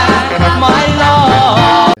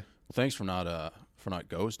Thanks for not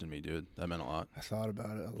ghosting me, dude. That meant a lot. I thought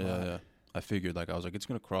about it a lot. Yeah. I figured, like, I was like, it's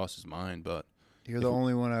gonna cross his mind, but You're the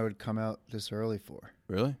only one I would come out this early for.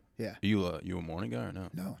 really, Yeah. you a morning guy or no?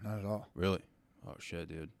 No, not at all. Really? Oh shit,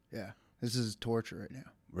 dude. Yeah. This is torture right now.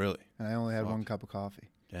 Really? And I only had Fuck. one cup of coffee.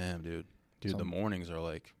 Damn, dude. Dude, So- the mornings are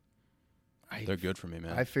like, they're good for me,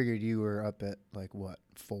 man. I figured you were up at like what,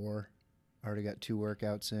 4? I already got 2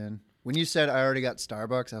 workouts in. When you said I already got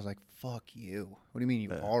Starbucks, I was like, "Fuck you." What do you mean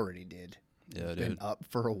you already did? Yeah, You've dude. been up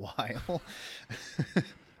for a while.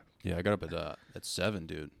 Yeah, I got up at 7,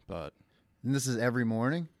 dude. But And this is every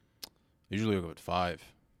morning I usually wake up at 5.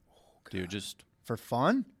 Dude, just for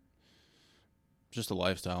fun. a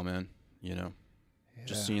lifestyle, man. You know,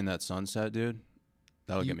 just Yeah. seeing that sunset, dude.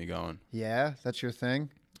 That'll get me going. Yeah, that's your thing.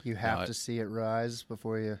 You have I- to see it rise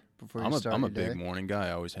before you I'm start a your big day. morning guy.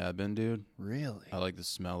 I always have been, dude. Really? I like the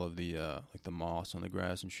smell of the like the moss on the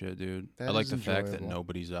grass and shit, dude. That I like is the fact that enjoyable.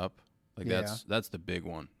 nobody's up. Like Yeah. that's the big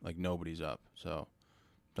one. Like nobody's up, so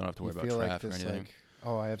don't have to worry You about feel like traffic or this, anything. like,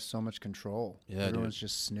 oh, I have so much control. Yeah, Everyone's dude.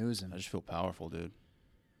 just snoozing. I just feel powerful, dude.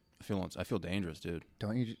 I feel dangerous, dude.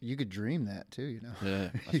 Don't you? You could dream that too, you know? Yeah,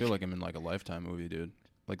 I feel like I'm in like a Lifetime movie, dude.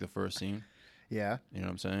 Like the first scene, Yeah. you know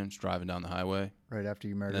what I'm saying? Just driving down the highway, Right after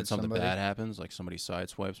you and murdered then something somebody, bad happens, like somebody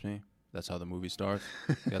sideswipes me. That's how the movie starts.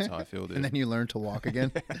 That's how I feel, dude. and then you learn to walk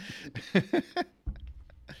again.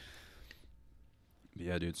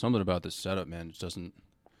 Yeah, dude. Something about this setup, man, just doesn't.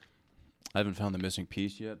 I haven't found the missing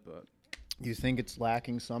piece yet, but You think it's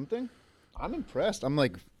lacking something? I'm impressed. I'm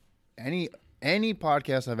like, any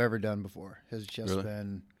podcast I've ever done before has just Really?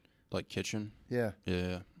 been, like kitchen. yeah,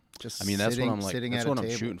 Yeah. just. I mean, that's sitting, what I'm like. Sitting That's at what a I'm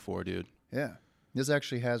table. shooting for, dude. Yeah, this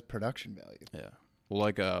actually has production value. Yeah. Well,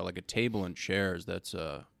 like a table and chairs. That's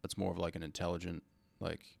more of like an intelligent,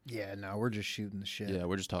 like. Yeah, no, we're just shooting the shit. Yeah,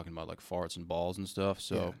 we're just talking about like farts and balls and stuff.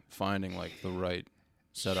 So Yeah. finding like the right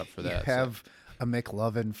setup for You that. have a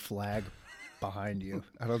McLovin flag behind you.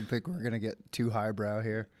 I don't think we're gonna get too highbrow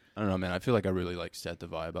here. I don't know, man. I feel like I really like set the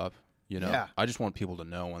vibe up. You know, Yeah. I just want people to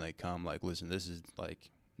know when they come, like, listen, this is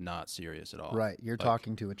like not serious at all. Right, you're Like,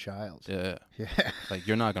 talking to a child. Yeah. Yeah, Like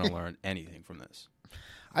you're not gonna learn anything from this.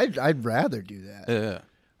 I'd rather do that. Yeah.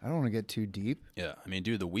 I don't want to get too deep. Yeah. I mean,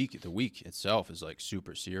 dude, the week itself is like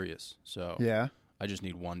super serious. So Yeah, I just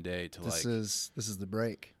need one day to this like. is the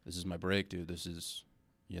break. This is my break, dude. This is,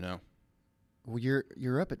 you know. Well,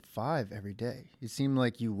 you're up at 5 every day. You seem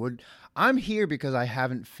like you would. I'm here because I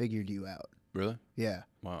haven't figured you out. Really? Yeah,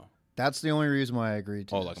 Wow. that's the only reason why I agreed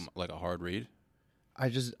to. Oh, this. like a hard read.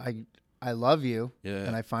 I love you, Yeah.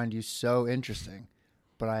 and I find you so interesting,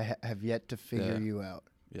 but I have yet to figure Yeah. you out.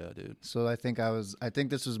 Yeah, dude. So I think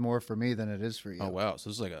this was more for me than it is for you. Oh wow. So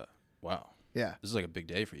this is like Yeah, This is like a big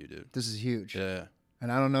day for you, dude. this is huge. Yeah.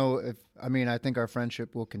 And I don't know I think our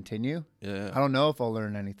friendship will continue. Yeah. I don't know if I'll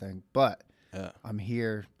learn anything, but Yeah. I'm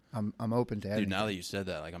here. I'm open to anything. Dude, now that you said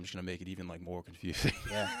that, like, I'm just gonna make it even like more confusing.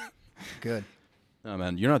 Yeah, good. No,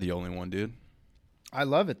 man, you're not the only one, dude. I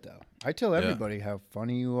love it though. I tell Yeah. everybody how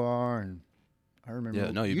funny you are, and I remember.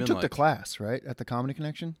 Yeah, no, you've you been took the like- class right at the Comedy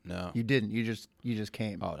Connection. No. You didn't. You just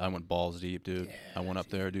came. Oh, I went balls deep, dude. Yeah, I went up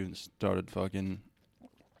there, dude, and started fucking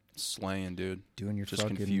slaying, dude. Doing your Just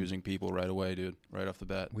fucking confusing people right away, dude. Right off the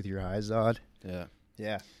bat. with your eyes odd. Yeah.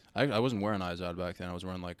 Yeah. I wasn't wearing Izod back then. I was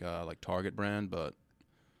wearing like Target brand, but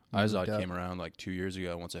Moved Izod up. came around like 2 years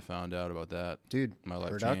ago. Once I found out about that, Dude, my life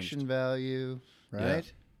production changed. value,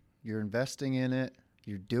 right? You're investing in it.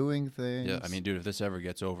 You're doing things. Yeah, I mean, dude, if this ever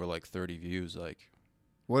gets over like 30 views, like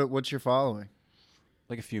what's your following?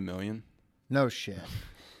 a few million. No shit.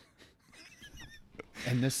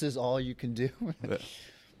 And this is all you can do? Yeah.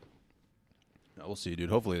 No, we'll see, dude.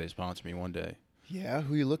 Hopefully they sponsor me one day. Yeah,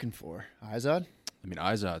 who you looking for? Izod? I mean,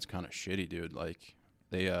 Izod's kind of shitty, dude. Like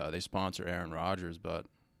they sponsor Aaron Rodgers, but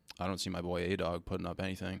I don't see my boy A-Dog putting up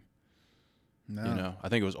anything. No. You know, I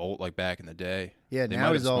think it was old, like back in the day. Yeah, They now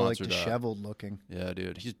might he's have all like sponsored, disheveled looking. Yeah,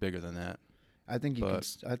 dude, he's bigger than that. I think you but-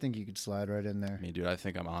 could. I think you could slide right in there. I mean, dude, I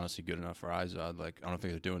think I'm honestly good enough for Izod. Like, I don't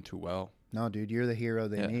think they're doing too well. No, dude, you're the hero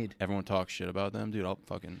they Yeah, need. Everyone talks shit about them, dude. I'll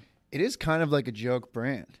fucking It is kind of like a joke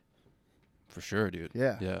brand. for sure, dude.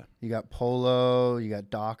 Yeah. Yeah. You got Polo, you got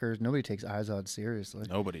Dockers. Nobody takes Izod seriously.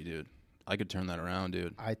 Nobody, dude. I could turn that around,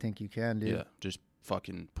 dude. I think you can, dude. Yeah, just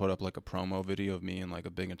fucking put up like a promo video of me and like a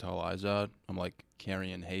big and tall Izod. I'm like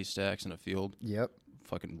carrying haystacks in a field, Yep.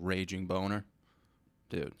 fucking raging boner,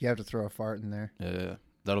 dude. You have to throw a fart in there. Yeah,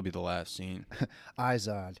 that'll be the last scene.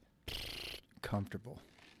 Izod. Comfortable.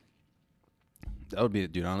 That would be,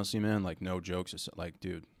 dude. Honestly, man, like no jokes. Like,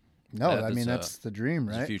 dude, No, That I mean, is, that's the dream,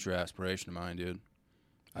 it's a right? future aspiration of mine, dude.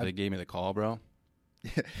 They gave me the call, bro.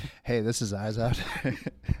 Hey, this is Izod.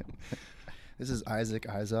 This is Isaac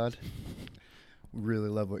Izod. Really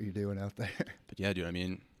love what you're doing out there. But yeah, dude, I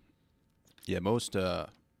mean, yeah, most, well,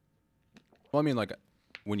 I mean, like,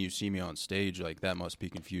 when you see me on stage, like, that must be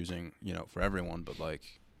confusing, you know, for everyone, but, like,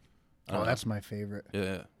 I don't know. That's my favorite.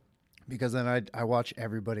 Yeah. Because then I watch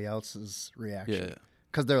everybody else's reaction. Yeah.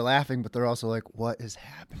 Because they're laughing, but they're also like, what is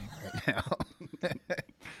happening right now?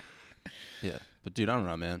 Yeah. But, dude, I don't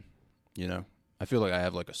know, man. You know, I feel like I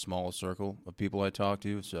have, like, a small circle of people I talk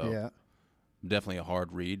to, so Yeah. I'm definitely a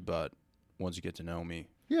hard read, but once you get to know me,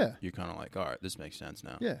 Yeah. you're kind of like, all right, this makes sense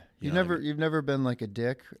now. Yeah. You know what I mean? You've never been like a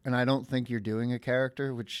dick, and I don't think you're doing a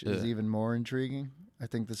character, which is Yeah. even more intriguing. I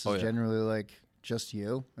think this is Oh, yeah. generally like just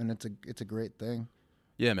you, and it's a great thing.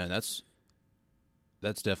 Yeah, man, that's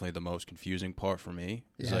definitely the most confusing part for me.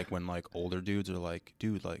 Is Yeah. like when like older dudes are like,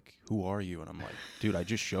 dude, like, who are you? And I'm like, dude, I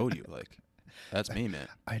just showed you. Like, that's me, man.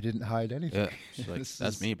 I didn't hide anything. Yeah, it's like, This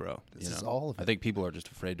that's is- me, bro. This You is know? all of it. I think people are just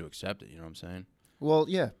afraid to accept it. You know what I'm saying? Well,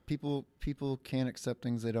 yeah, people can't accept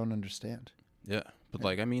things they don't understand. Yeah, but Yeah.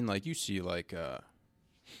 like, I mean, like, you see, like,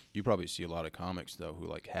 you probably see a lot of comics though who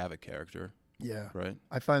like have a character, Yeah. right?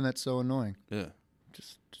 I find that so annoying. Yeah,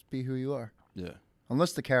 Just be who you are. yeah,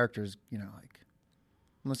 Unless the character's, you know, like,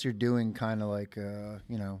 unless you're doing kind of like,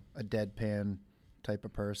 you know, a deadpan type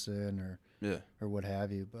of person yeah. or what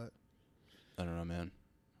have you. But I don't know, man.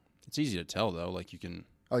 It's easy to tell though. Like, you can,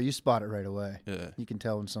 oh, you spot it right away. yeah, You can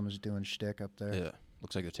tell when someone's doing shtick up there. yeah.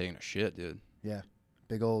 Looks like they're taking a shit, dude. Yeah.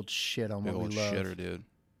 Big old shit on Big what old we love. shitter, dude.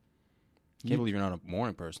 You- Can't believe you're not a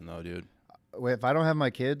morning person though, dude. Wait, if I don't have my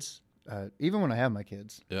kids, even when I have my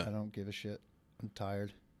kids, Yeah. I don't give a shit. I'm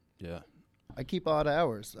tired. Yeah. I keep odd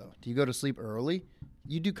hours though. Do you go to sleep early?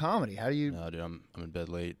 You do comedy. How do you? No, dude, I'm in bed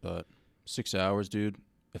late, but 6 hours, dude.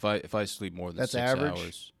 If I sleep more than That's 6 average?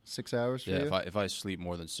 hours, 6 hours for yeah. you? If I sleep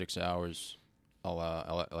more than 6 hours,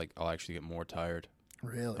 I'll actually get more tired. I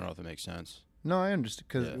Really? don't know if it makes sense. No, I understand.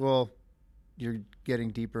 Because Yeah. well, you're getting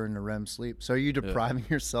deeper into REM sleep. So are you depriving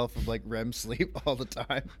yourself of like REM sleep all the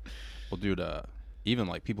time? Well, dude, even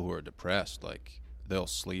like people who are depressed, like they'll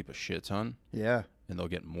sleep a shit ton Yeah, and they'll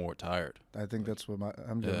get more tired. I think that's what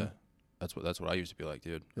I'm doing. Yeah, that's what I used to be like,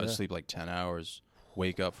 dude. Yeah. I'd sleep like 10 hours,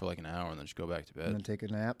 wake up for like an hour, and then just go back to And then bed, take a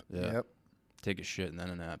nap. Yeah. Yep. take a shit, and then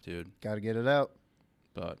a nap, dude. Got to get it out.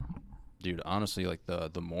 But, dude, honestly, like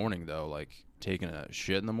the morning though, like taking a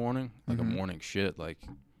shit in the morning, like a Mhm. morning shit, like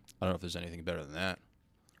I don't know if there's anything better than that.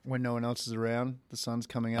 When no one else is around, the sun's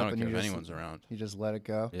coming I up, don't and care you if just, anyone's around. you just let it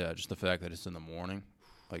go. Yeah, just the fact that it's in the morning,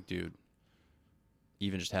 like, dude,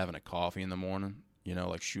 even just having a coffee in the morning, you know,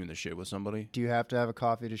 like shooting the shit with somebody. Do you have to have a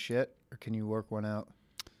coffee to shit, or can you work one out?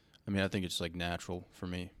 I mean, I think it's like natural for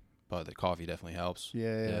me, but the coffee definitely helps.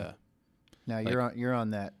 Yeah. Yeah. Now Like- you're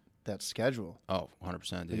on that schedule. Oh,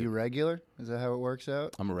 100%, Are dude. you regular? Is that how it works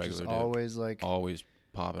out? I'm a regular Just dude. always like Always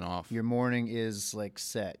popping off. your morning is like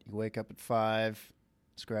set. You wake up at 5,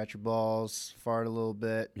 scratch your balls, fart a little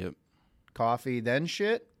bit. Yep. Coffee, then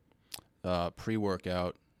shit.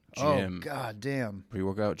 Pre-workout, Oh gym, god damn.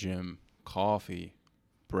 pre-workout, gym, coffee,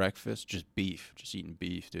 breakfast, just beef, just eating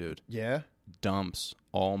beef, dude. Yeah. Dumps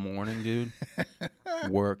all morning, dude.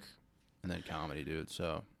 Work, and then comedy, dude.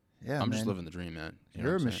 So Yeah, I'm man. just living the dream, man. You know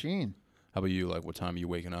You're a what I'm saying? machine. How about you? Like, what time are you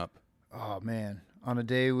waking up? Oh man. On a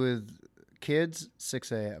day with kids,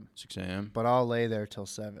 6 a.m. 6 a.m. But I'll lay there till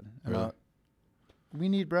 7. And Really? we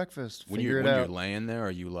need breakfast. When Figure you're it when out. you're laying there,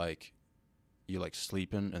 are you like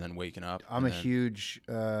sleeping and then waking up? I'm and a then- huge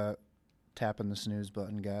tapping the snooze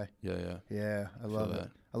button guy. Yeah. Yeah, I Feel love it.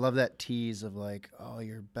 that. I love that tease of like, oh,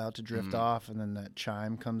 you're about to drift Mhm. off, and then that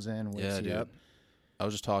chime comes in and wakes Yeah, you dude. up. I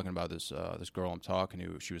was just talking about this this girl I'm talking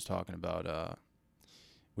to. She was talking about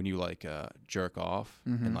when you like jerk off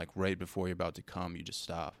Mhm. and like right before you're about to come, you just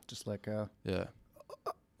stop. Just let go. Yeah.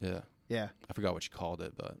 Yeah. Yeah, I forgot what she called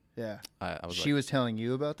it, but yeah. I was She was telling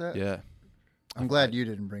you about that? yeah. I'm glad you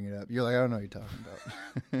didn't bring it up. You're like, I don't know what you're talking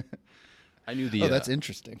about. I knew the Oh, that's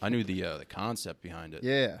interesting. I knew the concept behind it.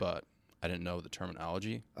 Yeah. But I didn't know the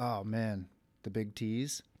terminology. Oh, man. The big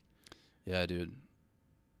tease? Yeah, dude.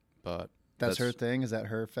 But That's her thing? Is that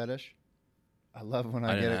her fetish? I love when I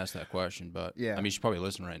I get didn't it. ask that question, but Yeah. I mean, she's probably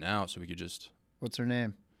listening right now, so we could just. What's her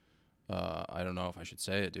name? I don't know if I should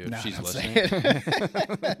say it, dude. No, If she's don't say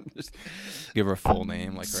listening. Just give her a full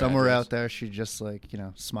name, like her Somewhere address. out there, she just like,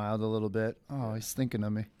 smiled a little bit. Oh, he's thinking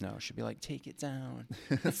of me. No, she'd be like, "Take it down."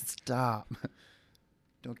 Stop.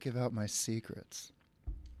 Don't give out my secrets.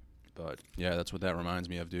 But yeah, that's what that reminds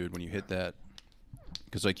me of, dude. When you hit that,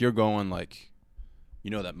 because like you're going like,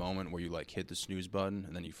 you know that moment where you like hit the snooze button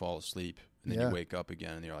and then you fall asleep and then Yeah. you wake up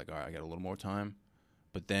again and you're like, all right, I got a little more time.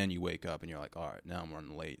 But then you wake up and you're like, all right, now I'm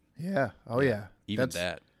running late. Yeah. Oh, yeah. Even That's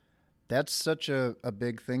That's such a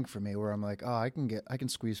big thing for me where I'm like, oh, I can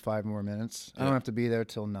squeeze 5 more minutes. I don't have to be there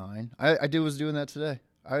till 9. I was doing that today.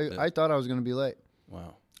 I thought I was going to be late.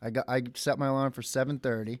 Wow. I set my alarm for 7:30.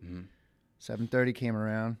 Mm-hmm. 7:30 came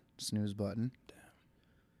around, snooze button.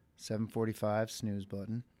 Damn. 7:45, snooze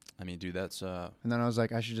button. I mean, dude, that's And then I was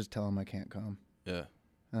like, I should just tell him I can't come. Yeah.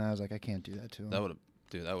 And I was like, I can't do that to him. That would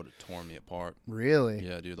have torn me apart. Really?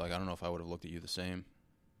 Yeah, dude. Like, I don't know if I would have looked at you the same.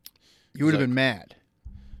 You would have been mad.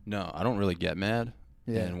 No, I don't really get mad.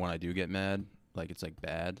 Yeah. And when I do get mad, like, it's like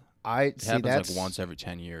bad. It happens like once every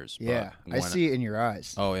 10 years. Yeah, I see it in your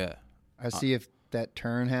eyes. Oh yeah. I see if that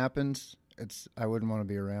turn happens, I wouldn't want to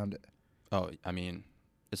be around it. Oh, I mean,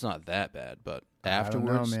 it's not that bad, but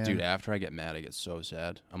afterwards, man. dude, after I get mad, I get so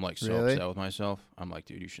sad. I'm like so Really? upset with myself. I'm like,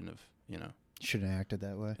 dude, you shouldn't have, Shouldn't have acted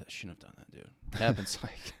that way. I shouldn't have done that, dude. It happens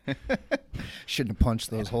like Shouldn't have punched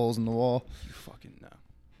those holes in the wall. you fucking no.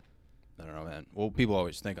 I don't know, man. Well, people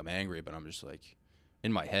always think I'm angry, but I'm just like,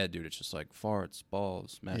 in my head, dude, it's just like farts,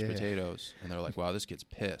 balls, mashed potatoes, and they're like, wow, this kid's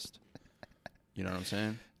pissed. You know what I'm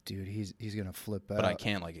saying? Dude, he's gonna flip out. But I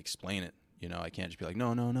can't like explain it. I can't just be like,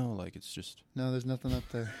 no. Like, it's just. No, there's nothing up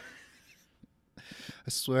there. I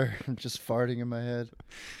swear, I'm just farting in my head.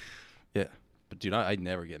 Yeah, but dude, I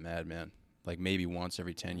never get mad, man. Like maybe once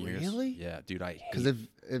every 10 years. Really? Yeah, dude, I hate. Because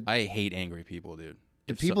I hate angry people, dude.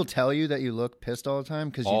 do people tell you that you look pissed all the time?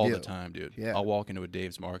 Because you do. All the time, dude. Yeah. I'll walk into a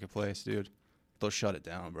Dave's Marketplace, dude. They'll shut it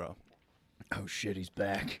down, bro. Oh shit, he's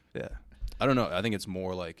back. Yeah. I don't know. I think it's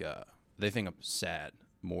more like they think I'm sad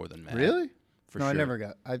more than mad. Really? For no, sure. I never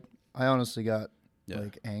got. I honestly got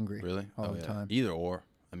like angry. Really? All the time. Either or.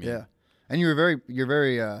 I mean. Yeah. And you're very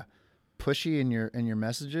pushy in your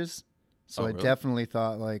messages. So I really? definitely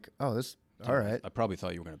thought like, oh, this all right. I probably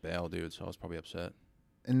thought you were gonna bail, dude. So I was probably upset.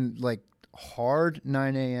 And like hard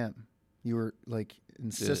 9 a.m. You were like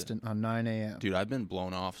insistent on 9 a.m. Dude, I've been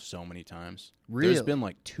blown off so many times. Really? There's been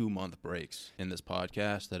like 2-month breaks in this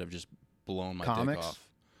podcast that have just blown my dick off.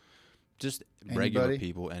 Just regular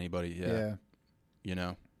people, anybody,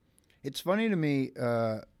 yeah. It's funny to me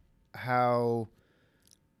how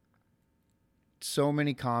so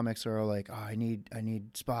many comics are like, oh, I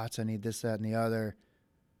need spots, I need this, that, and the other.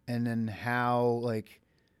 And then how, like,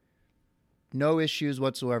 no issues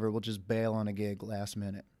whatsoever, we'll just bail on a gig last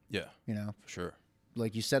minute. Yeah. For sure.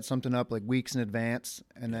 Like, you set something up, like, weeks in advance,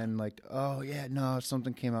 and then, like, oh, yeah, no,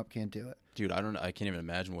 something came up, can't do it. Dude, I can't even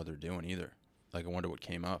imagine what they're doing either. Like, I wonder what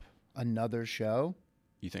came up. Another show?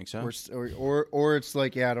 You think so? Or it's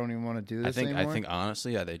like, yeah, I don't even want to do this anymore? I think,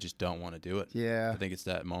 honestly, yeah, they just don't want to do it. Yeah. I think it's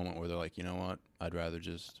that moment where they're like, you know what? I'd rather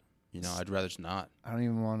just not. I don't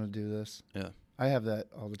even want to do this. Yeah. I have that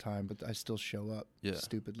all the time, but I still show up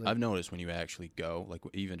stupidly. I've noticed when you actually go, like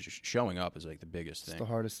even just showing up is like the biggest thing. It's the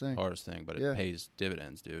hardest thing. But it pays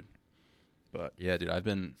dividends, dude. But yeah,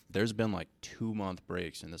 dude, there's been like 2-month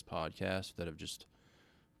breaks in this podcast that have just,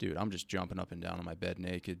 dude, I'm just jumping up and down on my bed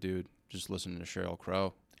naked, dude, just listening to Sheryl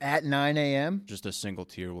Crow. At 9 a.m.? Just a single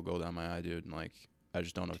tear will go down my eye, dude, and like, I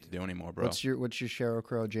just don't know what to do anymore, bro. What's your Sheryl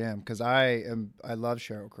Crow jam? Because I love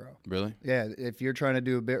Sheryl Crow. Really? Yeah. If you're trying to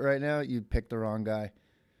do a bit right now, you picked the wrong guy.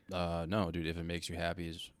 No, dude. If It Makes You Happy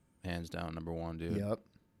is hands down number 1, dude. Yep.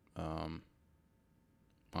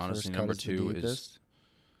 Honestly, number 2 is.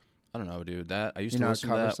 I don't know, dude. That I used to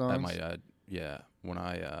listen to that songs? at my when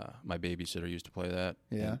my babysitter used to play that.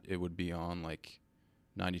 Yeah. It would be on like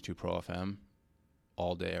 92 Pro FM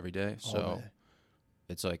all day, every day.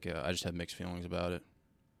 It's like I just have mixed feelings about it.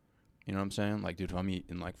 You know what I'm saying? Like, dude, if I'm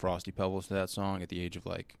eating like Frosty Pebbles to that song at the age of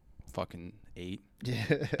like fucking 8,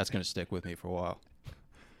 that's gonna stick with me for a while.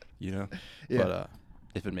 Yeah. But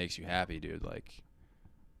If It Makes You Happy, dude, like,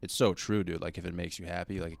 it's so true, dude. Like, if it makes you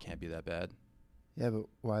happy, like, it can't be that bad. Yeah, but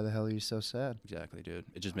why the hell are you so sad? Exactly, dude.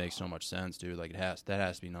 It just makes so much sense, dude. Like, that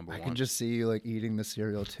has to be number 1. I can just see you like eating the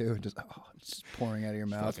cereal too, and just pouring out of your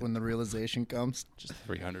mouth when the realization comes. Just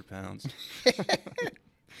 300 pounds.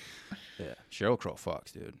 Yeah, Sheryl Crow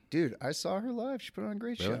fucks, dude. Dude, I saw her live. She put on a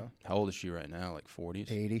great show. How old is she right now? Like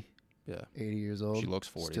 40s? 80. Yeah. 80 years old. She looks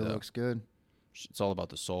 40, Still looks good. It's all about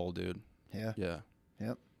the soul, dude. Yeah. Yeah.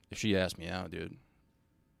 Yep. If she asked me out, dude,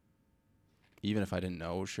 even if I didn't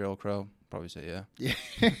know it was Sheryl Crow, I'd probably say yeah. Yeah.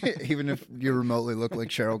 Even if you remotely look like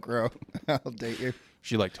Sheryl Crow, I'll date you.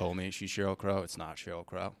 She like told me she's Sheryl Crow. It's not Sheryl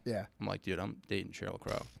Crow. Yeah. I'm like, dude, I'm dating Sheryl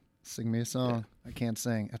Crow. Sing me a song. Yeah. I can't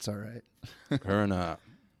sing. That's all right. Her and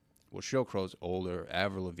Sheryl Crow's older.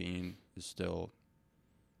 Avril Lavigne is still.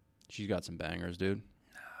 She's got some bangers, dude.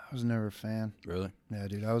 I was never a fan. Really? Yeah,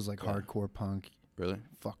 dude. I was like hardcore punk. Really?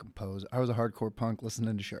 Fucking pose. I was a hardcore punk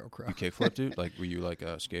listening to Sheryl Crow. You kickflip, dude? Like, were you like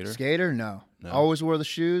a skater? Skater? No. Always wore the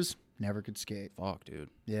shoes. Never could skate. Fuck, dude.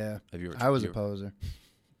 Yeah. Have you ever? I was a poser.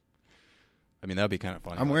 I mean, that'd be kind of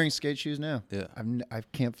funny. I'm wearing skate shoes now. Yeah. I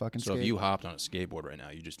can't fucking skate. So if you hopped on a skateboard right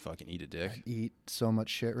now, you just fucking eat a dick. I'd eat so much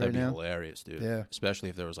shit right That'd be now. hilarious, dude. Yeah. Especially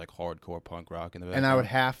if there was like hardcore punk rock in the background. And I would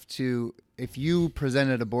have to, if you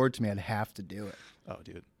presented a board to me, I'd have to do it. Oh,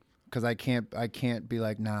 dude. Because I can't be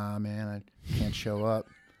like, nah, man, I can't show up.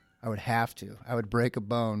 I would have to. I would break a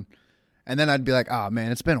bone. And then I'd be like, oh,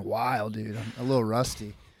 man, it's been a while, dude. I'm a little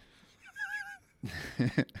rusty.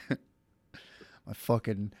 My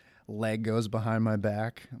fucking leg goes behind my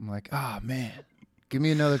back. I'm like, oh, man, give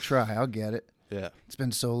me another try. I'll get it. Yeah. It's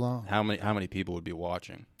been so long. How many people would be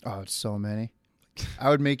watching? Oh, it's so many. I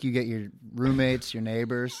would make you get your roommates, your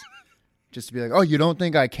neighbors, just to be like, oh, you don't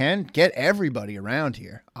think I can? Get everybody around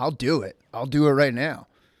here. I'll do it. I'll do it right now.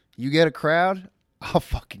 You get a crowd, I'll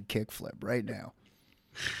fucking kickflip right now.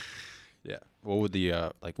 Yeah. What would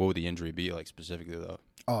the injury be like specifically though?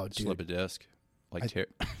 Oh, dude. Slip a disc? Like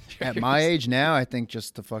at my age now, I think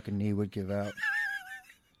just the fucking knee would give out.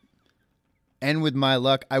 And with my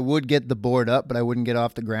luck, I would get the board up, but I wouldn't get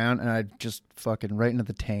off the ground, and I'd just fucking right into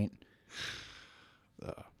the taint.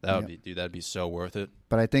 That'd be so worth it.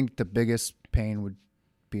 But I think the biggest pain would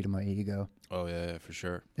be to my ego. Oh yeah, for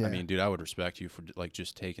sure. Yeah. I mean, dude, I would respect you for like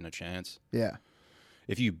just taking a chance. Yeah.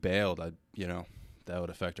 If you bailed, that would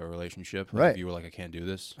affect our relationship. Like, right. if you were like, I can't do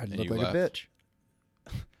this, I'd and look you like left. a bitch.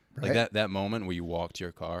 Like that moment where you walked to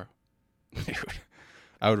your car,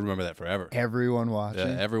 I would remember that forever. Everyone watching.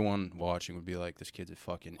 Yeah, everyone watching would be like, this kid's a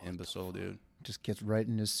fucking imbecile, dude. Just gets right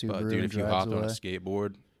in his Subaru. But dude, and if you drives hopped away. on a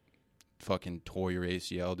skateboard, fucking tore your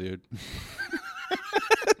ACL, dude.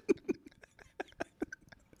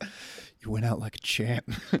 You went out like a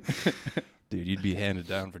champ. Dude, you'd be handed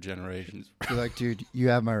down for generations. You're like, dude, you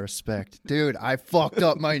have my respect. Dude, I fucked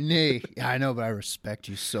up my knee. Yeah, I know, but I respect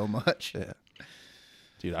you so much. Yeah.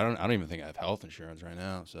 Dude, I don't even think I have health insurance right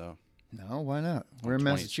now, so. No, why not? We're in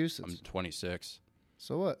Massachusetts. I'm 26.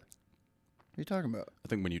 So what? What are you talking about? I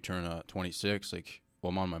think when you turn 26, like,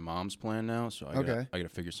 well, I'm on my mom's plan now, so I gotta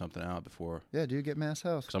figure something out before. Yeah, dude, get Mass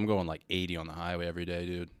House. Because I'm going like 80 on the highway every day,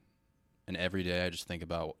 dude. And every day I just think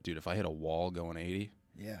about, dude, if I hit a wall going 80,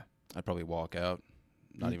 yeah, I'd probably walk out,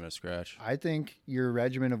 not even a scratch. I think your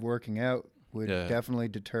regimen of working out would definitely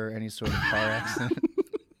deter any sort of car accident.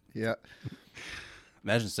 Yeah.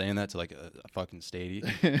 Imagine saying that to like a fucking stadium.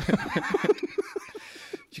 You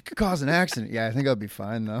could cause an accident. Yeah, I think I'll be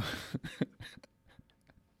fine though.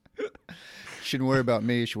 Shouldn't worry about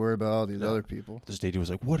me. You should worry about all these other people. The stadium was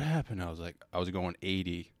like, what happened? I was like, I was going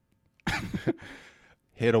 80,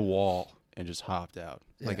 hit a wall, and just hopped out.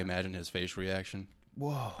 Yeah. Like, imagine his face reaction.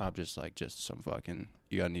 Whoa. I'm just like, just some fucking,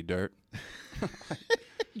 you got any dirt?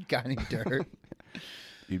 You got any dirt?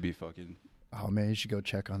 You'd be fucking. Oh, man, you should go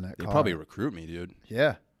check on that car. They'd probably recruit me, dude.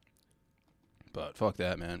 Yeah. But fuck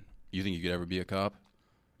that, man. You think you could ever be a cop?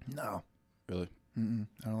 No. Really? Mm-mm.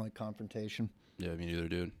 I don't like confrontation. Yeah, me neither,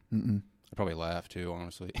 dude. Mm-mm. I'd probably laugh, too,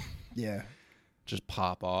 honestly. Yeah. Just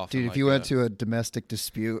pop off. Dude, if you went to a domestic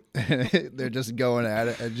dispute, they're just going at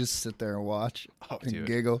it, I'd just sit there and watch and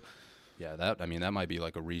giggle. Yeah, that might be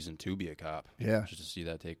like a reason to be a cop. Yeah. Just to see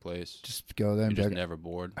that take place. Just go there and You're just never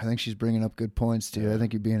bored. I think she's bringing up good points, dude. Yeah. I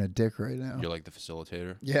think you're being a dick right now. You're like the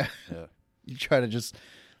facilitator. Yeah. Yeah. You try to just,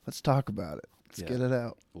 let's talk about it. Let's get it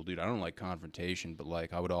out. Well, dude, I don't like confrontation, but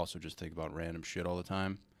like I would also just think about random shit all the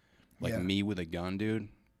time. Like me with a gun, dude.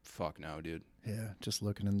 Fuck no, dude. Yeah, just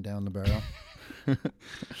looking them down the barrel. Yeah.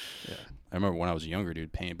 I remember when I was younger,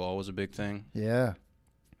 dude, paintball was a big thing. Yeah.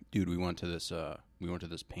 Dude, we went to this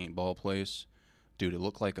paintball place. Dude, it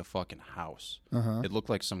looked like a fucking house. Uh-huh. It looked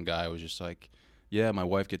like some guy was just like, yeah, my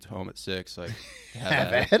wife gets home at 6. Like,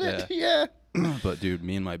 have at it. Yeah. But dude,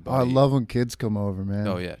 me and my buddy. I love when kids come over, man.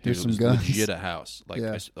 Oh yeah, dude, here's it some was guns. legit a house. Like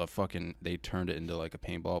Yeah. they turned it into like a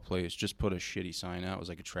paintball place. Just put a shitty sign out. It was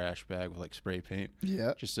like a trash bag with like spray paint.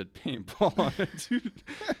 Yeah. Just said paintball on it, dude.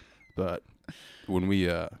 But when me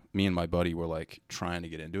and my buddy were like trying to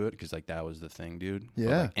get into it, because like that was the thing, dude. Yeah.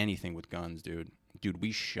 But, like, anything with guns, dude. Dude,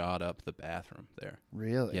 we shot up the bathroom there.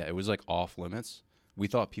 Really? Yeah, it was like off limits. We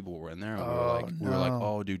thought people were in there. And we were like,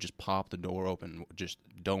 oh, dude, just pop the door open. Just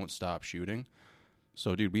don't stop shooting.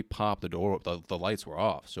 So, dude, we popped the door up. The lights were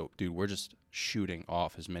off. So, dude, we're just shooting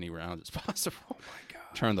off as many rounds as possible. Oh, my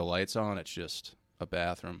God. Turn the lights on. It's just a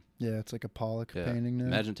bathroom. Yeah, it's like a Pollock painting now.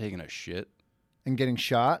 Imagine taking a shit. And getting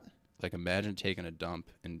shot? Like, imagine taking a dump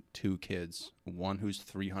and 2 kids, one who's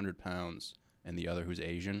 300 pounds and the other who's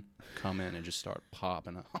Asian, come in and just start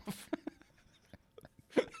popping off.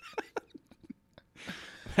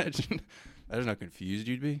 Imagine how confused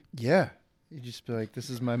you'd be. Yeah. You'd just be like, this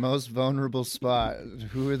is my most vulnerable spot.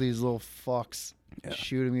 Who are these little fucks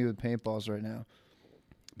shooting me with paintballs right now?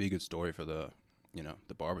 Be a good story for the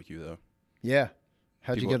barbecue, though. Yeah.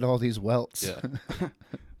 How'd you get all these welts? Yeah.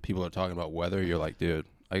 People are talking about weather. You're like, dude,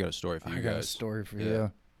 I got a story for you guys. I got a story for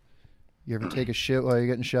you. You ever take a shit while you're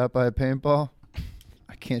getting shot by a paintball?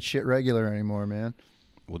 I can't shit regular anymore, man.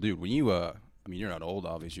 Well, dude, when you, I mean, you're not old,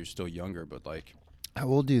 obviously. You're still younger, but like. How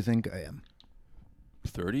old do you think I am?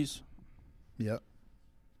 30s? Yep.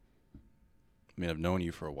 I mean, I've known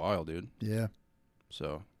you for a while, dude. Yeah.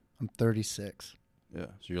 So. I'm 36. Yeah.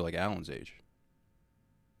 So you're like Alan's age.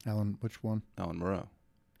 Alan, which one? Alan Moreau.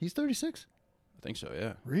 He's 36? I think so,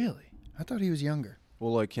 yeah. Really? I thought he was younger.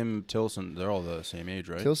 Well, like him, Tilson, they're all the same age,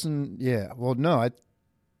 right? Tilson, yeah. Well, no,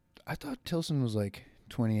 I thought Tilson was like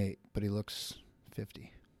 28, but he looks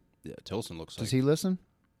 50. Yeah, Tilson looks like... Does he listen?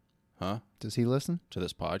 Huh? Does he listen? To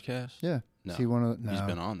this podcast? Yeah. No. Is he one of... No. He's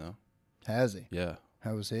been on, though. Has he? Yeah.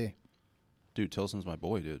 How was he? Dude, Tilson's my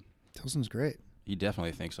boy, dude. Tilson's great. He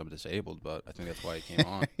definitely thinks I'm disabled, but I think that's why he came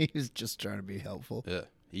on. He was just trying to be helpful. Yeah.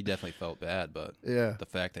 He definitely felt bad, but yeah, the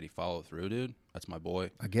fact that he followed through, dude, that's my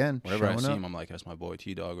boy. Again, whenever I see up. him, I'm like, that's my boy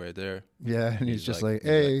T-Dog right there. Yeah, and he's just like,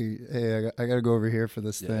 hey, I got to go over here for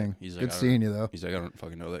this thing. He's like, good seeing you, though. He's like, I don't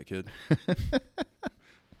fucking know that kid.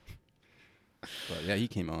 But yeah, he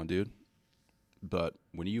came on, dude. But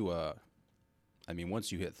when you, I mean,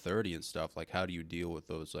 once you hit 30 and stuff, like, how do you deal with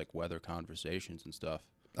those, like, weather conversations and stuff?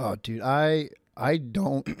 Oh, dude, I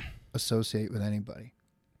don't associate with anybody.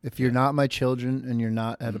 If you're not my children and you're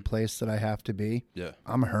not at a place that I have to be,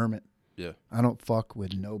 I'm a hermit. Yeah. I don't fuck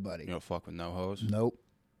with nobody. You don't fuck with no hoes? Nope.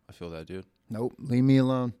 I feel that, dude. Nope. Leave me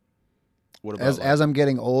alone. What about as I'm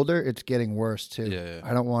getting older, it's getting worse, too. Yeah.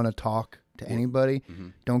 I don't want to talk to anybody. Mm-hmm.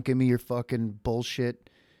 Don't give me your fucking bullshit,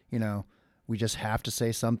 we just have to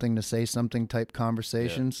say something type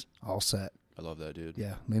conversations. All set. I love that, dude.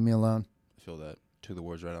 Yeah. Leave me alone. I feel that. Took the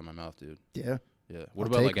words right out of my mouth, dude. Yeah. Yeah. What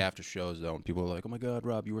about like after shows though? And people are like, "Oh my God,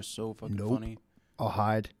 Rob, you were so fucking funny." I'll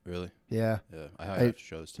hide. Really? Yeah. Yeah. I hide after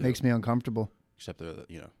shows too. Makes me uncomfortable. Except they're,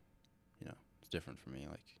 it's different for me.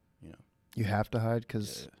 Like, You have to hide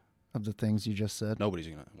because of the things you just said. Nobody's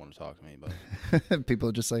gonna want to talk to me, but people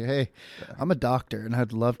are just like, "Hey, I'm a doctor, and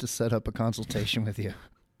I'd love to set up a consultation with you."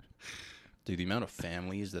 Dude, the amount of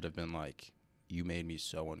families that have been like, "You made me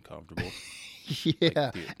so uncomfortable."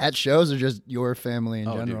 Yeah. Like, at shows or just your family in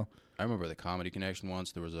general. Dude. I remember the Comedy Connection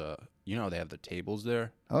once. There was how they have the tables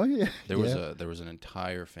there. Oh yeah. There was an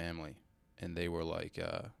entire family, and they were like,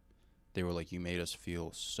 you made us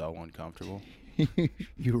feel so uncomfortable.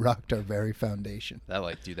 You rocked our very foundation.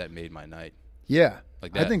 That made my night. Yeah,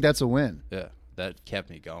 like that, I think that's a win. Yeah, that kept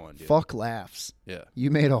me going, dude. Fuck laughs. Yeah, you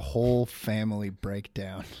made a whole family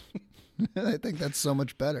breakdown. I think that's so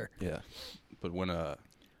much better. Yeah, but when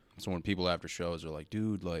people after shows are like,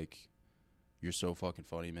 dude, like, you're so fucking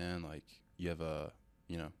funny, man. Like, you have a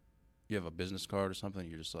business card or something.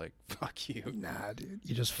 You're just like, fuck you. Nah, dude.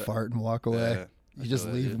 You just fart and walk away. Yeah, you just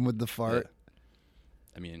leave them with the fart.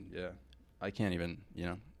 Yeah. I mean, yeah. I can't even,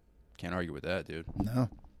 can't argue with that, dude. No.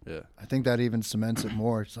 Yeah. I think that even cements it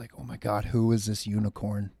more. It's like, oh my God, who is this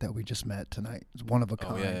unicorn that we just met tonight? It's one of a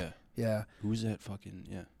kind. Oh, yeah. Who's that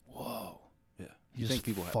fucking, Whoa. Yeah. You just think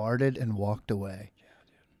people farted and walked away.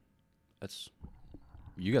 Yeah, dude.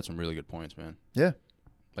 You got some really good points, man. Yeah.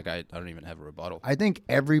 Like, I don't even have a rebuttal. I think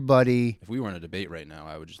everybody... If we were in a debate right now,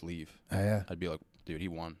 I would just leave. Yeah. I'd be like, dude, he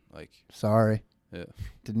won. Like... Sorry. Yeah.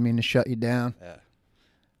 Didn't mean to shut you down. Yeah.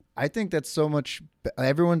 I think that's so much...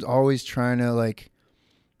 Everyone's always trying to, like,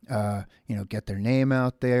 get their name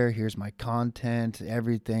out there. Here's my content,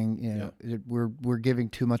 everything. We're giving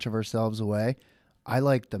too much of ourselves away. I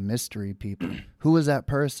like the mystery people. Who was that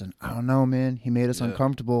person? I don't know, man. He made us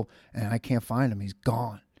uncomfortable, and I can't find him. He's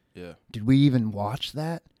gone. Yeah. Did we even watch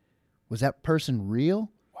that? Was that person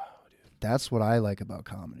real? Wow, dude. That's what I like about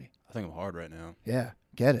comedy. I think I'm hard right now. Yeah,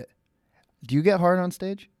 get it. Do you get hard on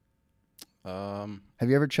stage? Have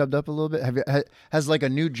you ever chubbed up a little bit? Has like a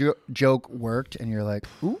new joke worked, and you're like,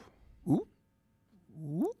 ooh, ooh,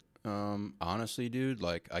 ooh? Honestly, dude,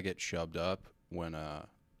 like, I get chubbed up when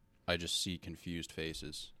I just see confused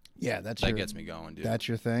faces. Yeah, that gets me going, dude. That's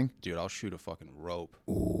your thing? Dude, I'll shoot a fucking rope.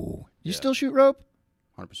 Ooh. You still shoot rope?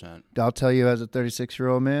 100%. I'll tell you, as a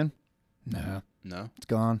 36-year-old man, no. It's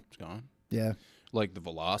gone. It's gone? Yeah. Like the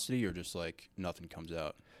velocity, or just like nothing comes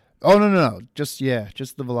out? Oh, no. Just the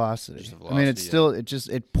velocity. Just the velocity, I mean, it's still,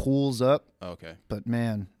 it pools up. Oh, okay. But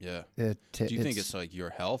man. Yeah. Do you think it's like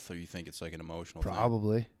your health, or you think it's like an emotional thing?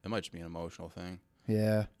 Probably. It might just be an emotional thing.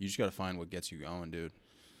 Yeah. You just got to find what gets you going, dude.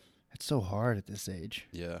 It's so hard at this age.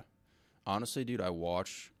 Yeah. Honestly, dude, I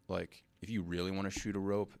watch, like, if you really want to shoot a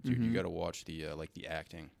rope, dude, you got to watch the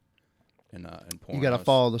acting. in porn. You got to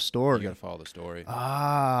follow the story. You got to follow the story.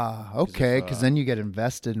 Ah, okay, because then you get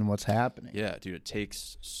invested in what's happening. Yeah, dude, it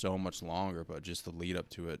takes so much longer, but just the lead up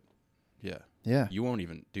to it, yeah. Yeah. You won't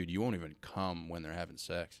even come when they're having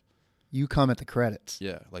sex. You come at the credits.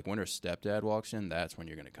 Yeah, like when her stepdad walks in, that's when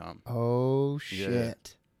you're going to come. Oh, shit. Yeah.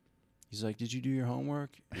 He's like, did you do your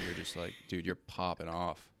homework? And you're just like, dude, you're popping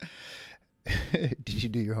off. Did you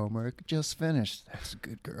do your homework? Just finished. That's a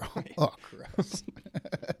good girl. Oh, gross.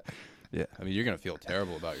 Yeah, I mean, you're going to feel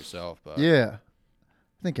terrible about yourself. But yeah.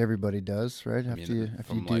 I think everybody does, right? After you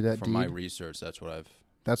do that from my research, that's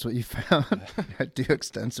what you found. I do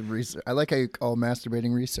extensive research. I like how you call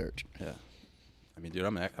masturbating research. Yeah. I mean, dude,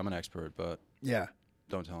 I'm an expert, but yeah,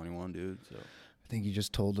 don't tell anyone, dude. So I think you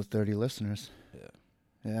just told the 30 listeners. Yeah.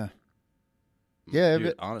 Yeah. Yeah,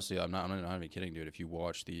 dude, honestly, I'm not even kidding, dude. If you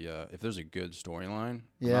watch if there's a good storyline,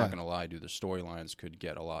 yeah. I'm not gonna lie, dude. The storylines could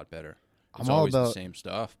get a lot better. It's I'm all always about the same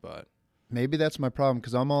stuff, but maybe that's my problem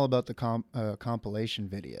because I'm all about the compilation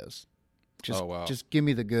videos. Just give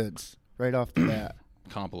me the goods right off the bat.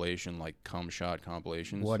 Compilation, like cum shot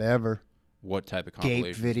compilations. Whatever. What type of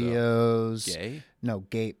compilations? Gape videos. Though? Gay? No,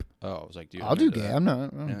 gape. Oh, I was like, dude, I'll do gay. I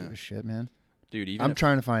don't give a shit, man. Dude, I'm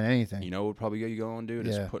trying to find anything. You know what would probably get you going, dude?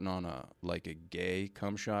 Is putting on a gay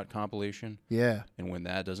cum shot compilation. Yeah. And when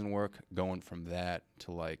that doesn't work, going from that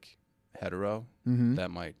to like hetero, that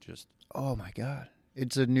might just. Oh my God.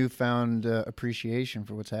 It's a newfound appreciation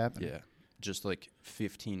for what's happening. Yeah. Just like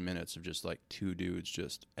 15 minutes of just like two dudes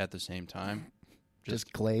just at the same time.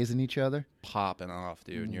 Just glazing each other. Popping off,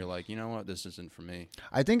 dude. And you're like, you know what? This isn't for me.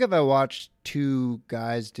 I think if I watched two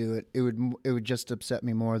guys do it, it would just upset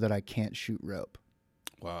me more that I can't shoot rope.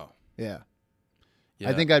 Wow. Yeah.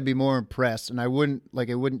 I think I'd be more impressed, and it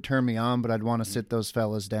wouldn't turn me on, but I'd want to sit those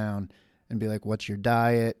fellas down and be like, what's your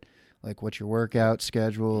diet? Like, what's your workout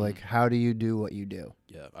schedule? Like, how do you do what you do?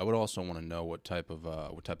 Yeah, I would also want to know what type of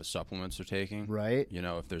supplements they're taking. Right. You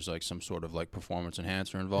know, if there's like some sort of like performance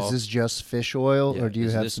enhancer involved. Is this just fish oil, or do you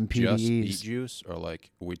have some PDEs? Just beet juice, or like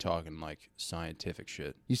are we talking like scientific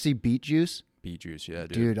shit? You see beet juice? Beet juice, yeah,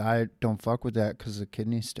 dude. Dude, I don't fuck with that because of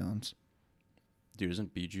kidney stones. Dude,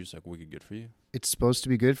 isn't beet juice like wicked good for you? It's supposed to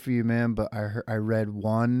be good for you, man. But I read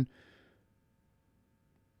one.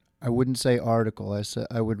 I wouldn't say article.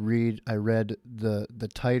 I read the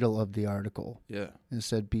title of the article. Yeah. It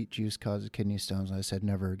said beet juice causes kidney stones. And I said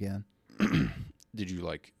never again. Did you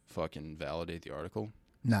like fucking validate the article?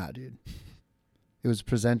 Nah, dude. It was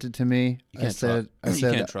presented to me. I said you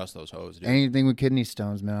can't trust those hoes, dude. Anything with kidney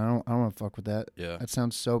stones, man. I don't want to fuck with that. Yeah. That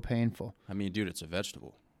sounds so painful. I mean, dude, it's a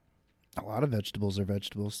vegetable. A lot of vegetables are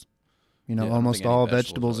vegetables. You know, almost all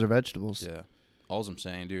vegetables are vegetables. Yeah. All I'm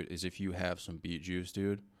saying, dude, is if you have some beet juice,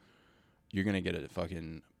 dude, you're going to get a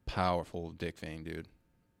fucking powerful dick vein, dude.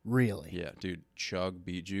 Really? Yeah, dude. Chug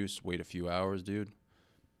beet juice, wait a few hours, dude.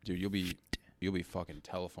 Dude, you'll be fucking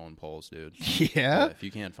telephone poles, dude. Yeah? If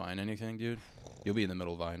you can't find anything, dude, you'll be in the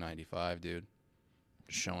middle of I-95, dude.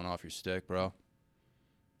 Just showing off your stick, bro.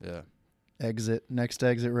 Yeah. Next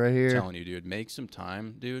exit right here. I'm telling you, dude, make some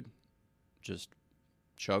time, dude. Just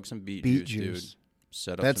chug some beet juice,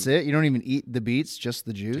 dude. That's it? You don't even eat the beets, just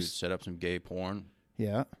the juice? Dude, set up some gay porn.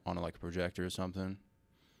 Yeah. On a projector or something.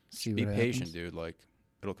 Be patient, happens. dude. Like,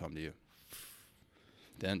 it'll come to you.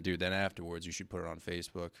 Then afterwards, you should put it on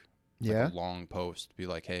Facebook. Yeah. Like a long post. Be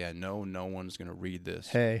like, hey, I know no one's going to read this.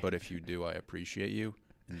 Hey. But if you do, I appreciate you.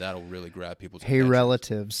 And that'll really grab people's attention. Hey,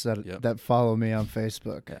 relatives Yep. that follow me on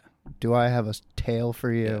Facebook. Yeah. Do I have a tale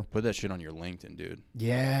for you? Yeah, put that shit on your LinkedIn, dude.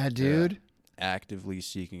 Yeah, dude. Yeah. Actively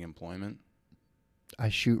seeking employment. I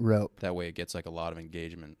shoot rope. That way it gets like a lot of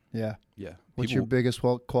engagement. Yeah. Yeah. What's your biggest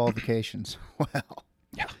qualifications? Well,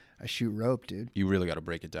 yeah. I shoot rope, dude. You really got to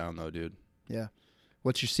break it down, though, dude. Yeah.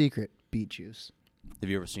 What's your secret? Beet juice. Have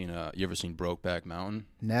you ever seen Brokeback Mountain?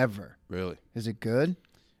 Never. Really? Is it good?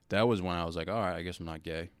 That was when I was like, all right, I guess I'm not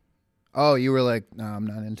gay. Oh, you were like, no, I'm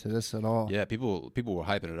not into this at all. Yeah, people were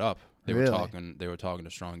hyping it up. They were talking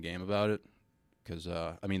a strong game about it. Because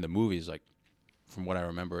I mean, the movie's like, from what I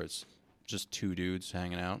remember, it's just two dudes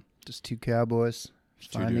hanging out. Just two cowboys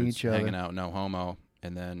finding each other, hanging out, no homo.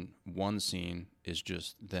 And then one scene is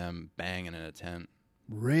just them banging in a tent.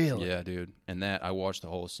 Really? Yeah, dude. And I watched the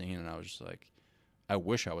whole scene, and I was just like, I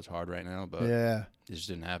wish I was hard right now, but yeah, it just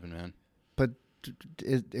didn't happen, man. But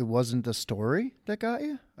it wasn't the story that got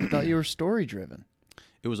you? I thought you were story driven.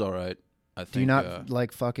 It was all right. I think. Do you not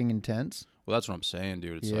like fucking intense? Well, that's what I'm saying,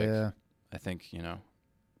 dude. It's like, I think,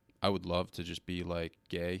 I would love to just be like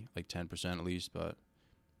gay, like 10% at least, but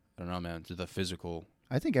I don't know, man. To the physical.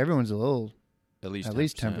 I think everyone's a little. At least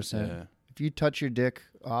 10%. Yeah. If you touch your dick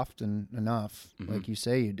often enough, like you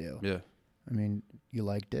say you do. Yeah. I mean, you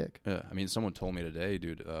like dick. Yeah, I mean, someone told me today,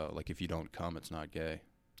 dude, like if you don't come, it's not gay.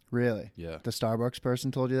 Really? Yeah. The Starbucks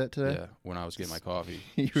person told you that today? Yeah, when I was getting my coffee.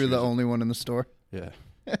 You were the only one in the store? Yeah.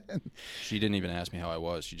 She didn't even ask me how I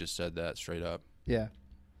was. She just said that straight up. Yeah.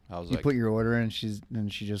 I was you like, put your order in,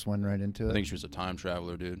 and she just went right into it? I think she was a time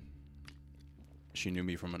traveler, dude. She knew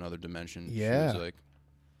me from another dimension. Yeah. She was like,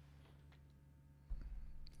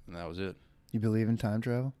 and that was it. You believe in time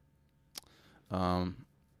travel?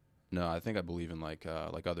 No, I think I believe in like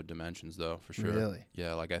other dimensions though, for sure. Really?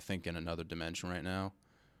 Yeah, like I think in another dimension right now,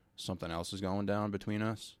 something else is going down between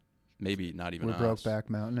us. Maybe not even We're us. Brokeback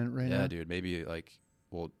Mountain right now? Yeah, dude. Maybe like,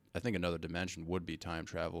 well, I think another dimension would be time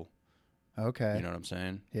travel. Okay. You know what I'm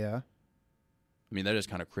saying? Yeah. I mean, that is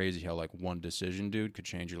kind of crazy how like one decision, dude, could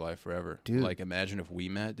change your life forever. Dude. Like imagine if we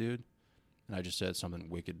met, dude, and I just said something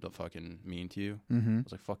wicked but fucking mean to you. Mm-hmm. I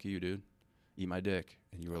was like, fuck you, dude. Eat my dick.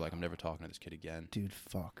 And you were like, I'm never talking to this kid again. Dude,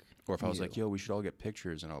 fuck. Or if I was like, yo, we should all get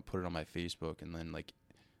pictures and I'll put it on my Facebook and then like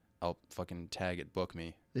I'll fucking tag it, book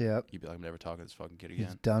me. Yep. You'd be like, I'm never talking to this fucking kid again.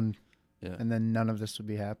 He's done. Yeah. And then none of this would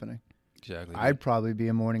be happening. Exactly. I'd probably be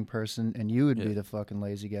a morning person and you would be Yeah. the fucking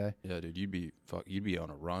lazy guy. Yeah, dude, you'd be on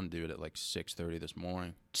a run, dude, at like 6:30 this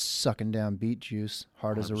morning. Sucking down beet juice,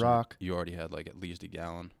 hard as a 100%. rock. You already had like at least a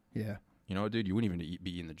gallon. Yeah. You know what, dude? You wouldn't even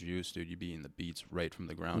be eating the juice, dude. You'd be eating the beets right from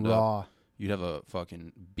the ground up. Raw. You'd have a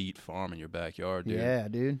fucking beet farm in your backyard, dude. Yeah,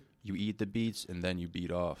 dude. You eat the beets and then you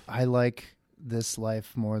beat off. I like this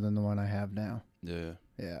life more than the one I have now. Yeah.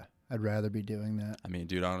 Yeah. I'd rather be doing that. I mean,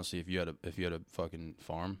 dude, honestly, if you had a fucking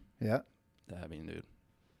farm, Yeah. I mean, dude.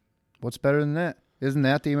 What's better than that? Isn't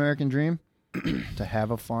that the American dream? To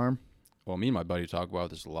have a farm? Well, me and my buddy talk about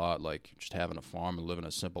this a lot, like just having a farm and living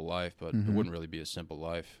a simple life, but it wouldn't really be a simple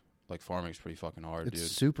life. Like farming's pretty fucking hard, It's dude.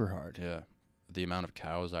 super hard. Yeah. The amount of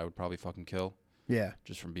cows I would probably fucking kill Yeah.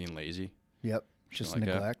 just from being lazy. Yep. Just like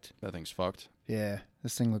that. neglect. That thing's fucked. Yeah.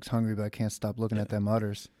 This thing looks hungry, but I can't stop looking at them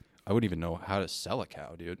udders. I wouldn't even know how to sell a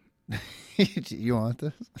cow, dude. You want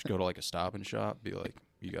this? Just go to like a Stop and Shop, be like,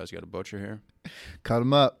 you guys got a butcher here? Cut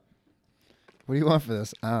them up. What do you want for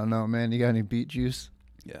this? I don't know, man. You got any beet juice?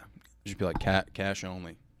 Yeah. Just be like, cash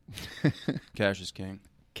only. Cash is king.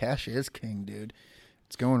 Cash is king, dude.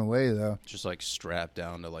 It's going away, though. Just like strapped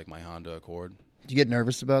down to like my Honda Accord. Do you get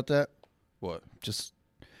nervous about that? What? Just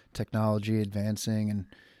technology advancing and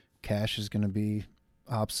cash is going to be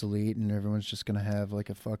obsolete and everyone's just going to have like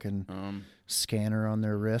a fucking scanner on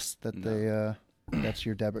their wrist that No. that's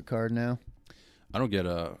your debit card now. I don't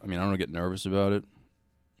get nervous about it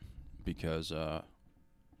because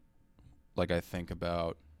like I think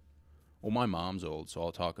about, well, my mom's old, so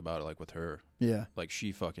I'll talk about it like with her. Yeah. Like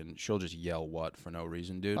she'll just yell what for no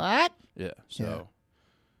reason, dude. What? Yeah. So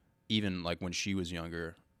even like when she was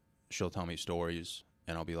younger, she'll tell me stories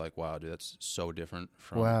and I'll be like, wow, dude, that's so different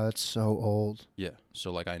from. Wow, that's so old. Yeah.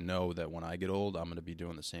 So like I know that when I get old, I'm going to be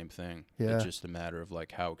doing the same thing. Yeah. It's just a matter of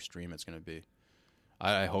like how extreme it's going to be.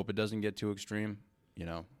 I hope it doesn't get too extreme, you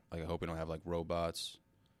know? Like I hope we don't have like robots,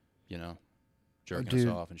 you know, jerking us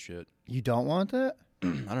off and shit. You don't want that? I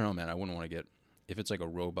don't know, man. I wouldn't want to get, if it's like a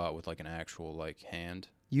robot with like an actual like hand.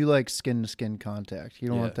 You like skin-to-skin contact. You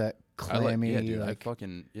don't want that clammy.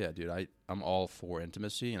 Dude. I'm all for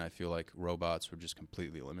intimacy, and I feel like robots would just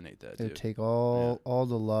completely eliminate that, They dude. take all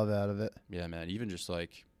the love out of it. Yeah, man. Even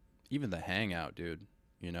the hangout, dude,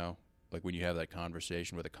 you know? Like when you have that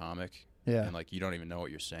conversation with a comic. Yeah. And like you don't even know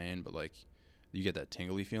what you're saying, but like you get that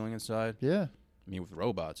tingly feeling inside. Yeah. I mean, with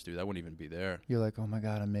robots, dude, that wouldn't even be there. You're like, oh my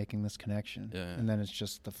God, I'm making this connection. Yeah. And then it's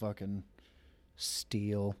just the fucking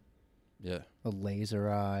steel, Yeah. a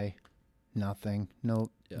laser eye, nothing.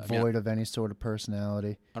 No Yeah, void of any sort of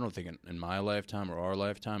personality. I don't think in my lifetime or our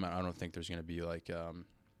lifetime, I don't think there's going to be like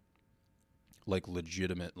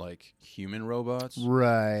legitimate like human robots.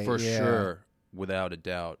 Right. For yeah. sure, without a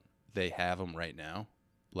doubt, they have them right now.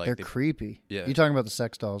 Like They're creepy. Yeah. You're talking about the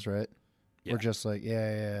sex dolls, right? Yeah. We're just like,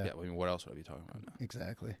 yeah. Yeah, I mean, what else would I be talking about now?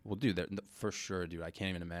 Exactly. Well, dude, for sure, dude. I can't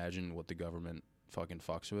even imagine what the government fucking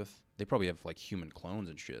fucks with. They probably have like human clones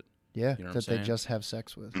and shit. Yeah, You know what I'm that they saying? just have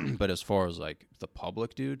sex with. But as far as like the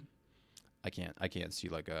public, dude, I can't see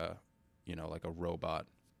like a, you know, like a robot.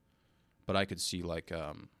 But I could see like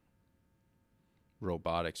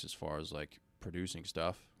robotics as far as like producing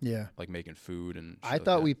stuff, Yeah. like making food and shit I like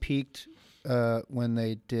thought that. we peaked when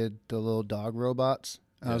they did the little dog robots.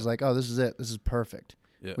 I was like, oh, this is it. This is perfect.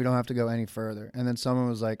 Yeah. We don't have to go any further. And then someone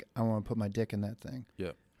was like, I want to put my dick in that thing.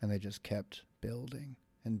 Yeah. And they just kept building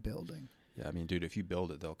and building. Yeah, I mean, dude, if you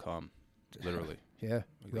build it, they'll come. Literally. Yeah.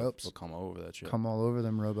 Like, Ropes. They'll come over that shit. Come all over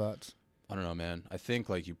them robots. I don't know, man. I think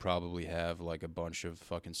like you probably have like a bunch of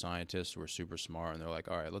fucking scientists who are super smart, and they're like,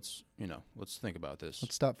 all right, let's think about this.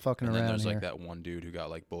 Let's stop fucking and around. And then there's here. like that one dude who got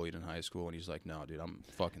like bullied in high school, and he's like, no, dude, I'm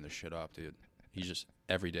fucking this shit up, dude. He's just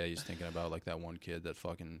every day he's thinking about like that one kid that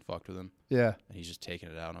fucking fucked with him. Yeah. And he's just taking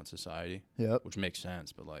it out on society. Yep. Which makes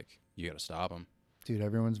sense, but like you got to stop him. Dude,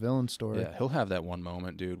 everyone's villain story. Yeah, he'll have that one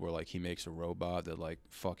moment, dude, where like he makes a robot that like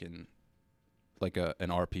fucking like an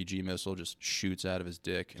RPG missile just shoots out of his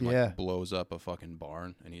dick and like blows up a fucking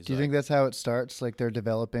barn. And he's. Do you think that's how it starts? Like they're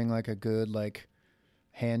developing like a good like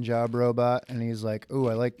hand job robot, and he's like, "Ooh,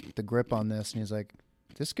 I like the grip on this," and he's like,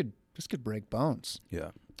 "This could break bones."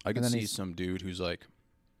 Yeah, I could see some dude who's like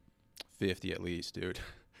 50 at least, dude.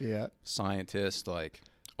 Yeah, scientist, like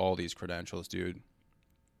all these credentials, dude.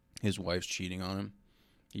 His wife's cheating on him.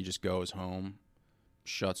 He just goes home,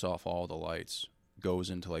 shuts off all the lights,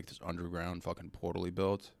 goes into like this underground fucking portal he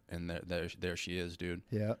built, and there she is, dude.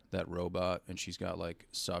 Yeah. That robot, and she's got like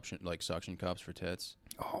suction cups for tits.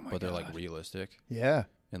 Oh my god. But they're like realistic. Yeah.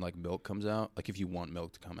 And like milk comes out. Like if you want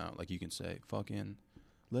milk to come out, like you can say fucking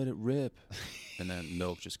let it rip, and then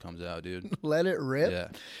milk just comes out, dude. Let it rip. Yeah.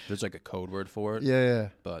 There's like a code word for it. Yeah.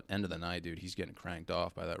 But end of the night, dude, he's getting cranked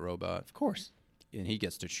off by that robot. Of course. And he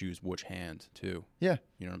gets to choose which hand, too. Yeah.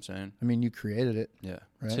 You know what I'm saying? I mean, you created it. Yeah.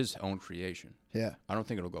 Right? It's his own creation. Yeah. I don't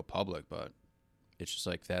think it'll go public, but it's just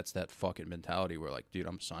like that's that fucking mentality where like, dude,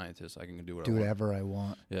 I'm a scientist. I can do what I want. Do whatever I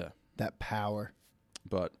want. Yeah. That power.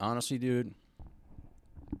 But honestly, dude,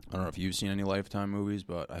 I don't know if you've seen any Lifetime movies,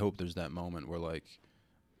 but I hope there's that moment where like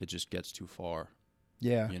it just gets too far.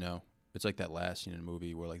 Yeah. You know? It's like that last scene in the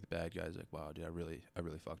movie where like the bad guy's like, wow, dude, I really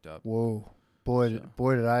fucked up. Whoa. Boy,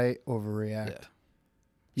 did I overreact. Yeah.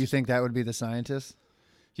 You think that would be the scientist?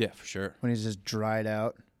 Yeah, for sure. When he's just dried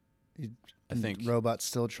out, I think robot's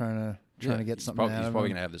still trying to get something out of him. He's probably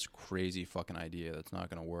gonna have this crazy fucking idea that's not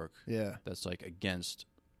gonna work. Yeah, that's like against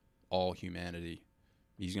all humanity.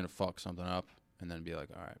 He's gonna fuck something up and then be like,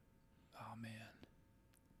 all right. Oh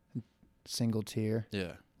man. Single tear.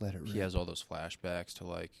 Yeah. Let it rip. He has all those flashbacks to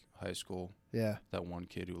like high school. Yeah. That one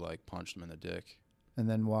kid who like punched him in the dick. And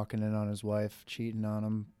then walking in on his wife, cheating on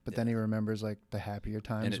him. But then he remembers, like, the happier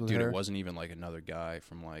times with her. It wasn't even, like, another guy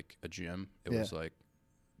from, like, a gym. It was, like,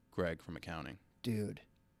 Greg from accounting. Dude,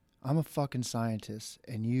 I'm a fucking scientist,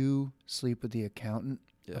 and you sleep with the accountant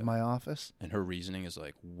of my office? And her reasoning is,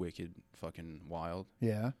 like, wicked fucking wild.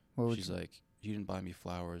 Yeah? She's like, you didn't buy me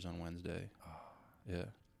flowers on Wednesday. Oh. Yeah.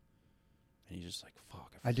 And he's just like,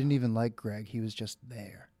 fuck. I didn't even like Greg. He was just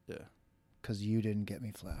there. Yeah. Because you didn't get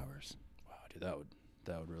me flowers. Wow, dude, that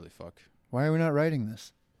would really fuck. Why are we not writing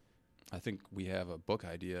this? I think we have a book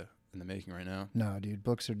idea in the making right now. No, dude,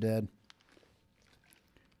 books are dead.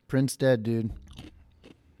 Print's dead, dude.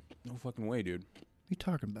 No fucking way, dude. What are you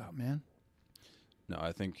talking about, man?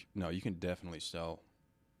 No, you can definitely sell.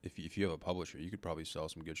 If you have a publisher, you could probably sell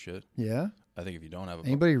some good shit. Yeah? I think if you don't have a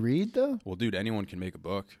Anybody read, though? Well, dude, anyone can make a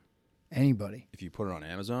book. Anybody. If you put it on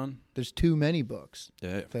Amazon. There's too many books.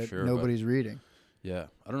 Yeah, for sure. Nobody's reading. Yeah.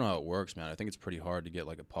 I don't know how it works, man. I think it's pretty hard to get,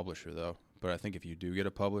 like, a publisher, though. But I think if you do get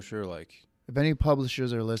a publisher, like... If any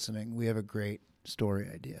publishers are listening, we have a great story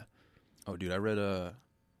idea. Oh, dude, I read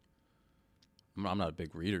I'm not a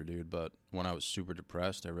big reader, dude, but when I was super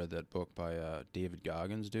depressed, I read that book by David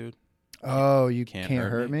Goggins, dude. Oh, You Can't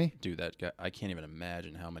Hurt Me? Dude, that guy, I can't even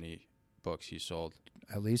imagine how many books he sold.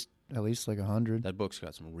 At least like 100. That book's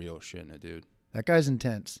got some real shit in it, dude. That guy's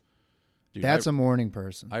intense. Dude, that's a morning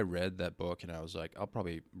person. I read that book, and I was like, I'll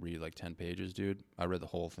probably read like 10 pages, dude. I read the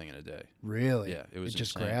whole thing in a day. Really? Yeah, it was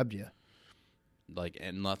just insane. Grabbed you. Like,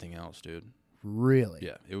 and nothing else, dude. Really?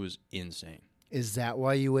 Yeah, it was insane. Is that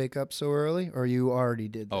why you wake up so early, or you already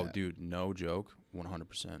did that? Oh, dude, no joke,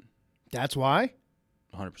 100%. That's why?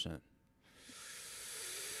 100%.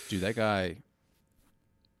 Dude, that guy,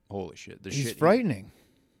 holy shit. He's frightening.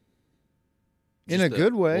 In a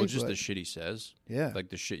good way. Well, just the shit he says. Yeah. Like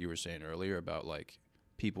the shit you were saying earlier about, like,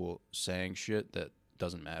 people saying shit that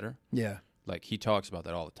doesn't matter. Yeah. Like, he talks about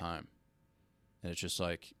that all the time. And it's just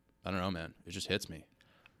like, I don't know, man. It just hits me.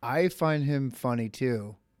 I find him funny,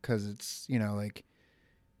 too, because it's, like,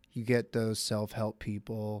 you get those self-help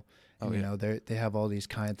people, and, they have all these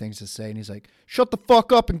kind things to say, and he's like, shut the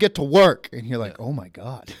fuck up and get to work. And you're like, oh, my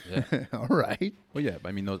God. Yeah. All right. Well, yeah, but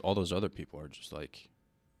I mean, all those other people are just, like,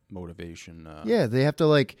 motivation. Yeah, they have to,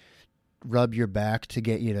 like, rub your back to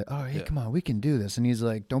get you to, oh, hey, come on, we can do this. And he's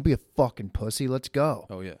like, don't be a fucking pussy. Let's go.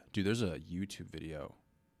 Oh, yeah. Dude, there's a YouTube video,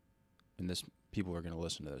 and people are going to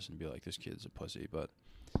listen to this and be like, this kid's a pussy. But,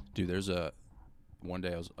 dude, one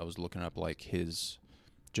day I was looking up, like, his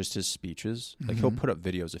speeches. Like, he'll put up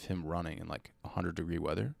videos of him running in, like, 100-degree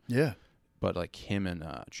weather. Yeah. But like him and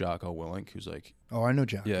Jocko Willink, who's like, Oh, I know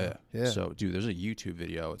Jocko. Yeah. So, dude, there's a YouTube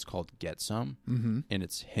video. It's called Get Some, and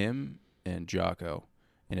it's him and Jocko,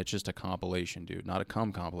 and it's just a compilation, dude, not a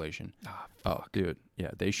compilation. Oh, dude,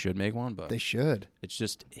 yeah, they should make one, but they should. It's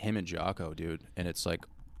just him and Jocko, dude, and it's like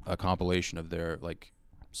a compilation of their like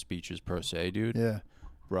speeches per se, dude. Yeah,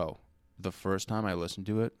 bro. The first time I listened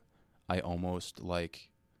to it, I almost like,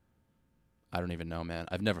 I don't even know, man.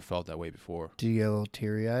 I've never felt that way before. Do you get a little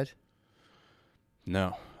teary-eyed?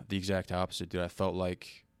 No, the exact opposite, dude. I felt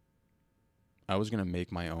like I was gonna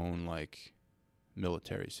make my own like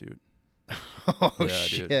military suit. Oh yeah,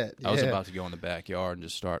 shit! Dude. I was about to go in the backyard and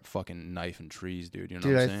just start fucking knifing trees, dude. You know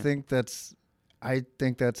dude, what I'm saying? I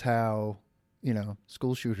think that's how,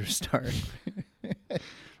 school shooters start.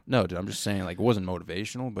 No, dude, I'm just saying, like, it wasn't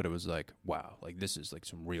motivational, but it was like, wow, like this is like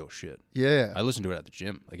some real shit. Yeah, I listen to it at the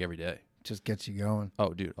gym like every day. Just gets you going.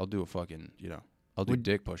 Oh, dude, I'll do a fucking, I'll do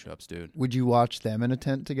dick push-ups, dude. Would you watch them in a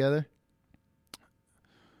tent together?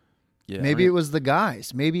 Yeah. Maybe it was the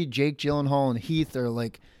guys. Maybe Jake Gyllenhaal and Heath are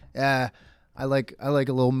like, I like a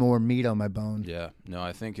little more meat on my bone. Yeah. No,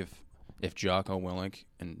 I think if Jocko Willink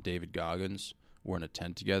and David Goggins were in a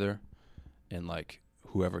tent together, and like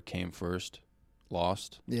whoever came first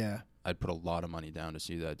lost, yeah, I'd put a lot of money down to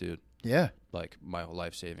see that, dude. Yeah. Like my whole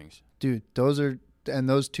life savings. Dude,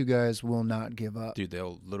 those two guys will not give up. Dude,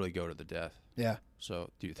 they'll literally go to the death. Yeah.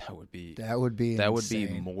 So, dude, that would be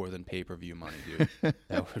insane. more than pay-per-view money, dude.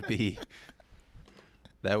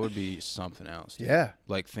 that would be something else, dude. Yeah.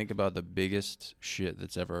 Like, think about the biggest shit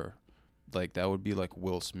that's ever, like, that would be like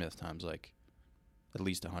Will Smith times like at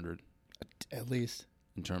least 100. At least.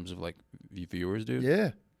 In terms of like viewers, dude.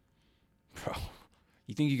 Yeah. Bro,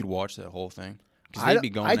 you think you could watch that whole thing? I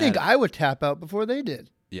think I would tap out before they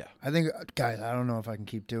did. Yeah. I think, guys, I don't know if I can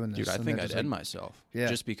keep doing this. Dude, I think I'd end myself. Yeah.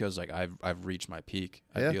 Just because like I've reached my peak.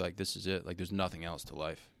 I feel like this is it. Like there's nothing else to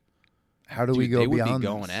life. How do we go beyond this? They would be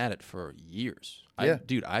going at it for years. Yeah.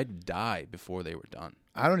 Dude, I'd die before they were done.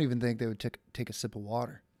 I don't even think they would take a sip of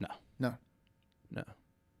water. No.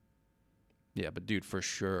 Yeah, but dude, for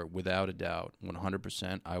sure, without a doubt,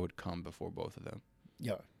 100%, I would come before both of them.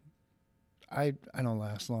 Yeah. I don't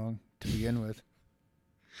last long to begin with.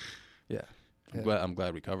 Yeah. I'm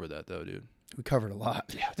glad we covered that, though, dude. We covered a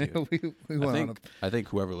lot. Yeah, dude. we went I think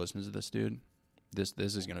whoever listens to this, dude, this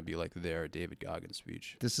is going to be like their David Goggins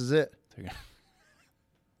speech. This is it.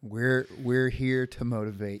 We're here to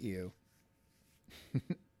motivate you.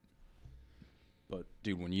 But,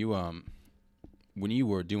 dude, when you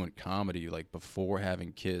were doing comedy, like, before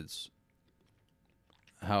having kids,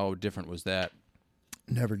 how different was that?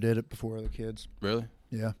 Never did it before the kids. Really?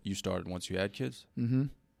 Yeah. You started once you had kids? Mm-hmm.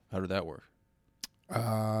 How did that work?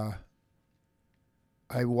 I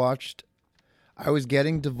was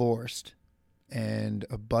getting divorced, and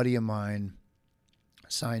a buddy of mine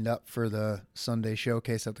signed up for the Sunday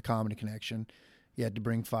showcase at the Comedy Connection. He had to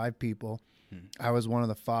bring 5 people. I was one of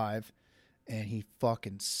the 5, and he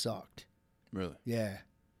fucking sucked. Really? Yeah.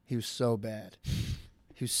 He was so bad.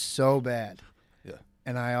 He was so bad. Yeah.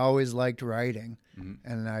 And I always liked writing. Mm-hmm.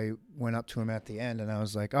 And I went up to him at the end, and I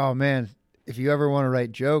was like, oh, man, if you ever want to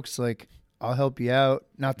write jokes, like, I'll help you out.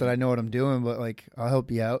 Not that I know what I'm doing, but, like, I'll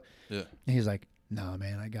help you out. Yeah. And he's like, no,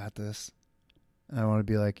 man, I got this. And I want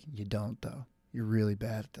to be like, you don't, though. You're really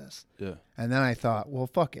bad at this. Yeah. And then I thought, well,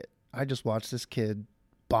 fuck it. I just watched this kid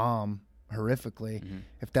bomb horrifically. Mm-hmm.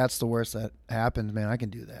 If that's the worst that happens, man, I can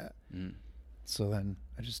do that. Mm. So then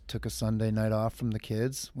I just took a Sunday night off from the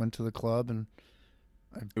kids, went to the club, and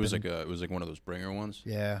it was like one of those bringer ones.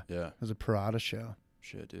 Yeah. Yeah. It was a Parada show.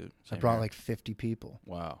 Shit, dude. I brought like 50 people.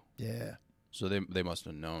 Wow. Yeah. So they must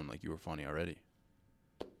have known like you were funny already.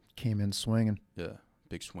 Came in swinging. Yeah.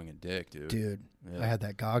 Big swinging dick, dude. Dude, yeah. I had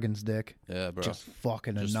that Goggins dick. Yeah, bro. Just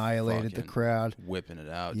fucking annihilated the crowd. Whipping it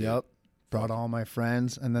out, Yep. Dude. Brought all my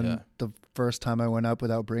friends, and then the first time I went up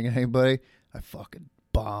without bringing anybody, I fucking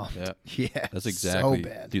bombed. Yeah. Yeah. That's exactly, so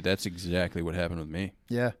bad. Dude, that's exactly what happened with me.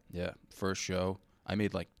 Yeah. Yeah. First show, I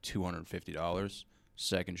made like $250.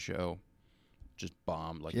 Second show, just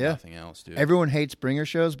bombed like nothing else, dude. Everyone hates bringer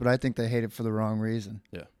shows, but I think they hate it for the wrong reason.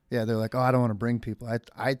 Yeah. Yeah, they're like, oh, I don't want to bring people.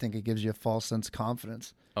 I think it gives you a false sense of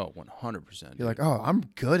confidence. Oh, 100%. You're like, oh, I'm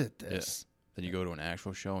good at this. Yeah. Then you go to an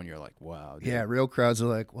actual show and you're like, wow. Dude. Yeah, real crowds are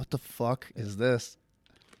like, what the fuck is this?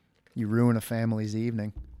 You ruin a family's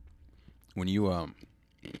evening. When you, in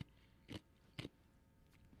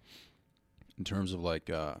terms of like,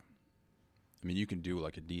 I mean, you can do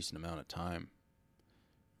like a decent amount of time.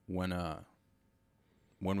 When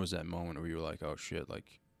was that moment where you were like, oh shit,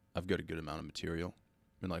 like I've got a good amount of material?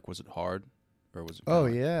 I mean, like, was it hard? Or was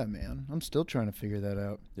it yeah, man. I'm still trying to figure that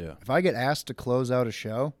out. Yeah. If I get asked to close out a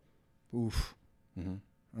show, oof. Mm-hmm.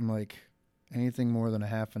 I'm like, anything more than a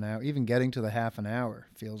half an hour, even getting to the half an hour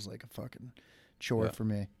feels like a fucking chore for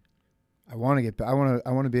me. I want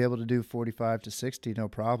to be able to do 45 to 60, no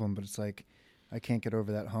problem. But it's like, I can't get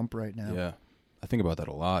over that hump right now. Yeah. I think about that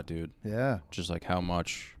a lot, dude. Yeah. Just like how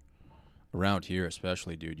much around here,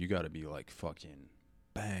 especially, dude, you got to be like fucking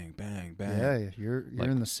bang, bang, bang. Yeah. You're like,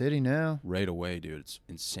 in the city now. Right away, dude. It's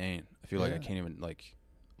insane. I feel like I can't even like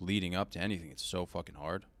leading up to anything. It's so fucking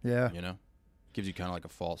hard. Yeah. You know? Gives you kind of like a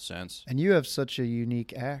false sense. And you have such a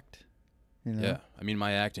unique act. You know? Yeah. I mean,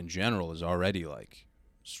 my act in general is already like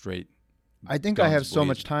straight. I think I have so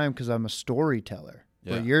much time because I'm a storyteller.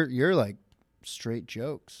 Yeah. But you're like straight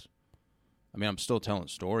jokes. I mean, I'm still telling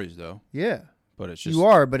stories though. Yeah. But it's just you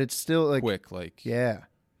are, but it's still like quick, like yeah.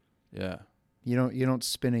 You don't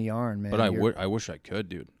spin a yarn, man. But I wish I could,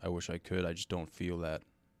 dude. I wish I could. I just don't feel that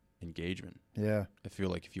engagement. Yeah. I feel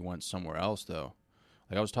like if you went somewhere else though,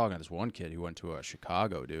 like I was talking to this one kid who went to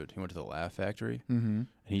Chicago, dude. He went to the Laugh Factory. Mm-hmm.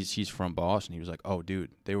 And he's from Boston. He was like, "Oh,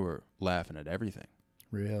 dude, they were laughing at everything."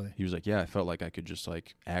 Really? He was like, "Yeah, I felt like I could just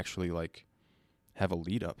like actually like have a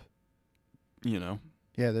lead up." You know?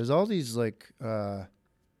 Yeah, there's all these like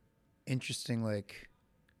interesting like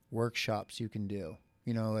workshops you can do.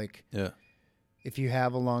 You know, like if you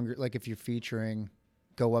have a longer, like if you're featuring,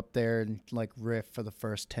 go up there and like riff for the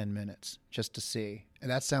first 10 minutes just to see.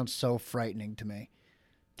 And that sounds so frightening to me.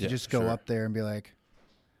 To just go up there and be like,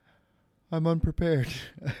 I'm unprepared.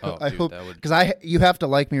 Oh, I dude, hope, because you have to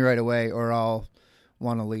like me right away or I'll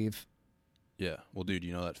want to leave. Yeah. Well, dude,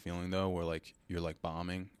 you know that feeling though, where like you're like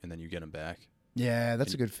bombing and then you get them back. Yeah,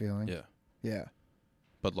 that's a good feeling. Yeah. Yeah.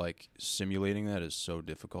 But like simulating that is so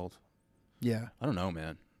difficult. Yeah. I don't know,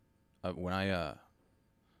 man. Do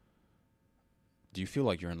you feel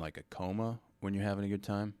like you're in like a coma when you're having a good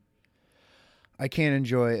time? I can't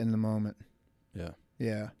enjoy it in the moment. Yeah.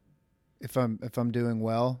 Yeah. If I'm doing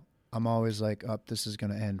well, I'm always like, this is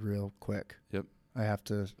going to end real quick. Yep. I have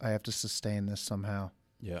to sustain this somehow.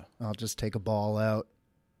 Yeah. I'll just take a ball out,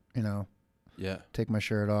 you know. Yeah. Take my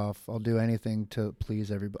shirt off. I'll do anything to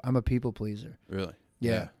please everybody. I'm a people pleaser. Really?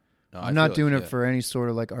 Yeah. No, I'm not doing it for any sort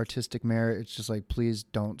of like artistic merit. It's just like, please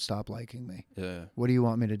don't stop liking me. Yeah. What do you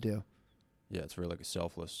want me to do? Yeah, it's very like a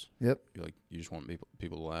selfless. Yep. You just want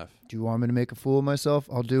people to laugh. Do you want me to make a fool of myself?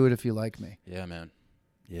 I'll do it if you like me. Yeah, man.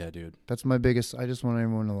 Yeah, dude. That's my biggest. I just want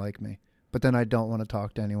everyone to like me. But then I don't want to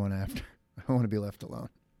talk to anyone after. I want to be left alone.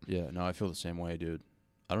 Yeah, no, I feel the same way, dude.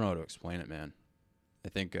 I don't know how to explain it, man. I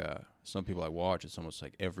think some people I watch, it's almost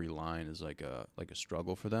like every line is like a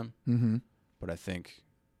struggle for them. Mm-hmm. But I think,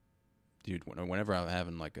 dude, whenever I'm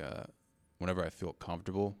having whenever I feel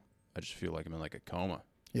comfortable, I just feel like I'm in like a coma.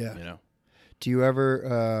 Yeah. You know? Do you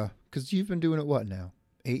ever, because you've been doing it what now?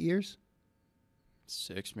 8 years?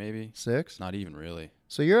 6 maybe. 6? Not even really.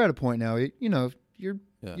 So you're at a point now, you know,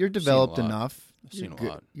 you're developed enough. I've seen a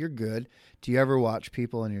lot. You're good. Do you ever watch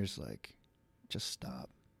people and you're just like, just stop?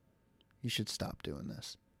 You should stop doing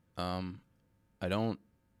this. I don't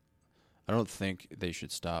think they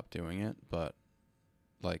should stop doing it, but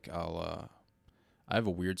like I have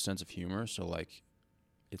a weird sense of humor, so like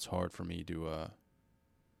it's hard for me to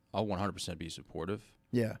I'll 100% be supportive.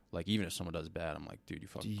 Yeah. Like even if someone does bad, I'm like, dude, you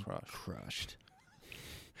fucking crushed.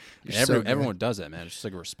 Everyone does that, man. It's just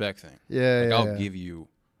like a respect thing. Yeah, like yeah.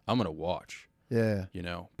 I'm gonna watch. Yeah. You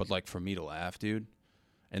know, but like for me to laugh, dude,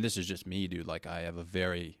 and this is just me, dude. Like I have a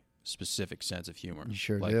very specific sense of humor. You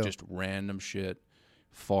sure like do. Just random shit,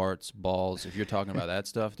 farts, balls. If you're talking about that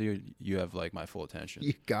stuff, dude, you have like my full attention.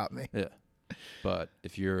 You got me. Yeah. But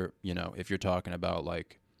if you're talking about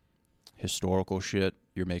like historical shit,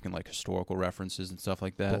 you're making like historical references and stuff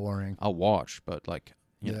like that. Boring. I'll watch, but like,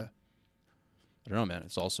 you know, I don't know, man.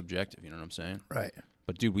 It's all subjective. You know what I'm saying? Right.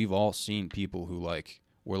 But dude, we've all seen people who like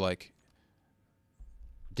were like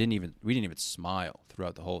we didn't even smile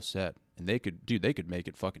throughout the whole set, and they could make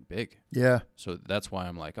it fucking big. Yeah. So that's why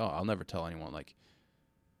I'm like, I'll never tell anyone like,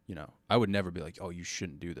 you know, I would never be like, oh, you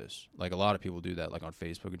shouldn't do this. Like a lot of people do that, like on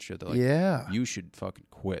Facebook and shit. They're like, you should fucking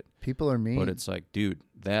quit. People are mean. But it's like, dude,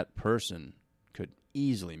 that person could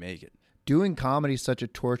easily make it. Doing comedy is such a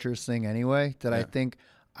torturous thing anyway that I think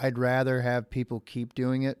I'd rather have people keep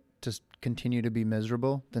doing it to continue to be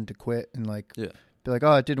miserable than to quit and like be like,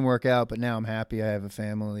 oh, it didn't work out, but now I'm happy. I have a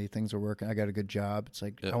family. Things are working. I got a good job. It's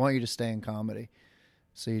like, I want you to stay in comedy.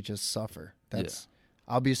 So you just suffer.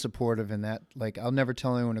 I'll be supportive in that. Like, I'll never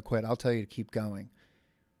tell anyone to quit. I'll tell you to keep going.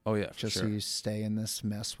 Oh, yeah, just so you stay in this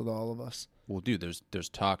mess with all of us. Well, dude, there's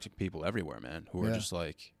toxic people everywhere, man, who are just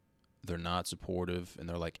like, they're not supportive and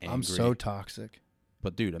they're like angry. I'm so toxic.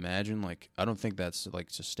 But, dude, imagine, like, I don't think that's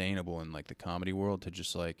like sustainable in like the comedy world to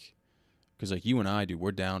just like Because, like, you and I, dude,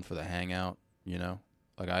 we're down for the hangout, you know?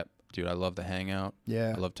 Like, I love the hangout.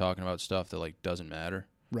 Yeah. I love talking about stuff that, like, doesn't matter.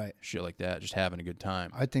 Right. Shit like that. Just having a good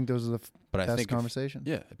time. I think those are the best conversations.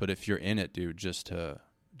 Yeah, but if you're in it, dude, just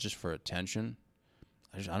for attention,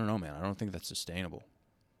 I don't know, man. I don't think that's sustainable.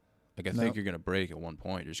 Like, I think you're going to break at one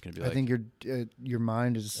point. You're just going to be like... I think your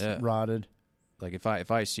mind is rotted. Like, if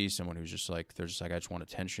I see someone who's just like, they're just like, I just want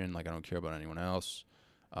attention. Like, I don't care about anyone else.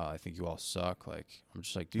 I think you all suck. Like, I'm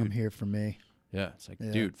just like, dude. I'm here for me. Yeah. It's like,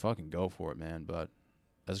 dude, fucking go for it, man. But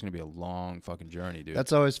that's going to be a long fucking journey, dude.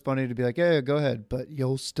 That's always funny to be like, yeah, go ahead. But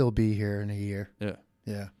you'll still be here in a year. Yeah.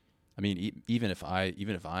 Yeah. I mean, even if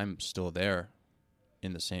I'm still there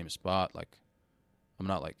in the same spot, like, I'm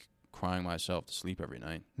not, like, crying myself to sleep every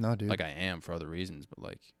night. No, dude. Like, I am for other reasons, but,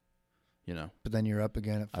 like, you know. But then you're up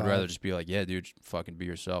again at 5. I'd rather just be like, yeah, dude, fucking be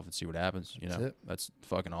yourself and see what happens. You know, that's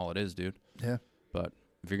fucking all it is, dude. Yeah. But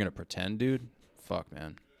if you're gonna pretend, dude, fuck,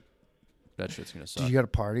 man, that shit's gonna suck. You got a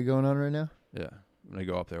party going on right now? Yeah, I'm gonna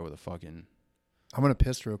go up there with a fucking. I'm gonna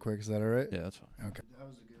piss real quick. Is that all right? Yeah, that's fine. Okay. That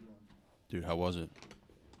was a good one. Dude, how was it?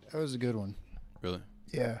 That was a good one. Really?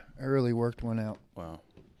 Yeah, I really worked one out. Wow.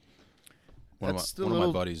 One of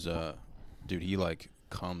my buddies, dude, he like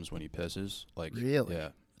comes when he pisses. Like, really? Yeah,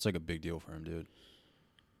 it's like a big deal for him, dude.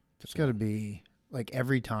 It's got to be like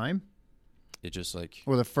every time. It just like...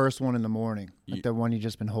 Or the first one in the morning. Like the one you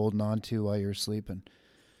just been holding on to while you're sleeping.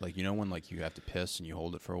 Like, you know when like you have to piss and you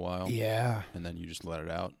hold it for a while? Yeah. And then you just let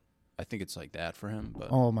it out? I think it's like that for him. But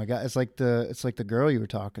oh my God. It's like the girl you were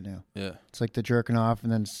talking to. Yeah. It's like the jerking off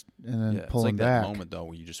and then pulling it's like back. that moment though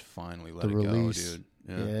where you just finally let the it release. go,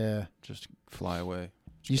 dude. Yeah. Just fly away.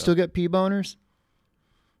 You still get pee boners?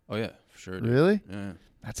 Oh yeah, for sure, dude. Really? Yeah.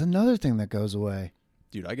 That's another thing that goes away.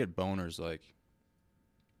 Dude, I get boners like...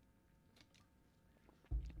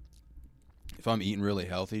 If I'm eating really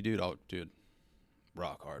healthy, dude,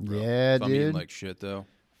 rock hard, bro. Yeah, if I'm eating like shit, though.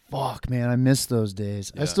 Fuck, man, I miss those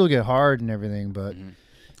days. Yeah. I still get hard and everything, but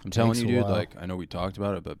I'm telling you, dude, like, I know we talked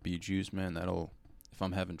about it, but beet juice, man, if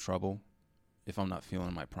I'm having trouble, if I'm not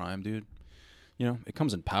feeling my prime, dude, you know, it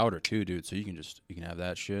comes in powder too, dude, so you can have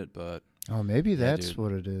that shit, but... Oh, maybe that's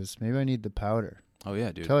what it is. Maybe I need the powder. Oh,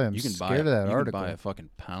 yeah, dude. Tell you, I'm scared of that article. You can buy a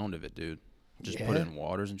fucking pound of it, dude. Just put it in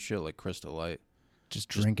waters and shit like Crystal Light. Just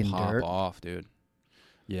drinking pop dirt. Off, dude.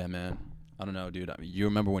 Yeah, man. I don't know, dude. I mean, you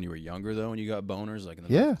remember when you were younger, though, when you got boners, like in the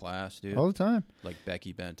middle of class, dude? All the time. Like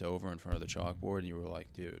Becky bent over in front of the chalkboard, and you were like,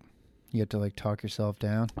 dude. You have to, like, talk yourself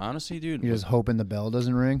down? Honestly, dude. You're just hoping the bell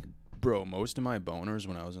doesn't ring? Bro, most of my boners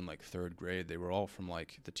when I was in, like, 3rd grade, they were all from,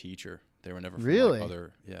 like, the teacher. They were never from, like,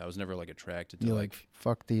 other... Yeah, I was never, like, attracted to, you're like,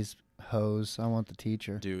 fuck these hoes. I want the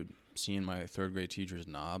teacher. Dude, seeing my 3rd grade teacher's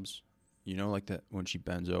knobs... You know, like that when she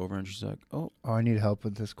bends over and she's like, "Oh, I need help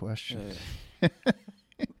with this question." Dude,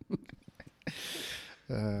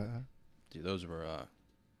 those were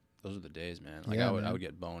the days, man. Like I would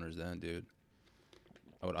get boners then, dude.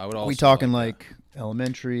 I would also. We talking like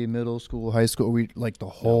elementary, middle school, high school? We like the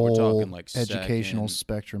whole we're talking like educational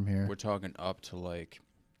spectrum here. We're talking up to like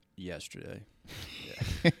yesterday.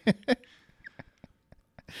 Yeah.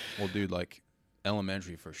 Well, dude, like.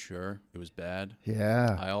 Elementary for sure, it was bad.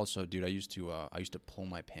 Yeah. I also, dude, I used to pull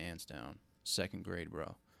my pants down. 2nd grade,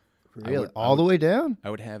 bro. Really? All the way down? I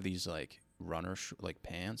would have these like runner like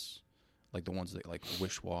pants, like the ones that like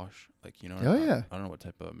wish wash, like you know. Yeah. I don't know what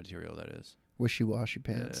type of material that is. Wishy washy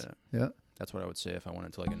pants. Yeah. That's what I would say if I went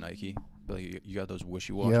into like a Nike. But like, you got those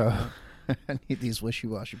wishy washy? Yeah. I need these wishy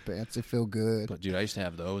washy pants. They feel good. But dude, I used to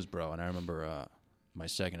have those, bro, and I remember my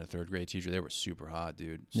 2nd and 3rd grade teacher. They were super hot,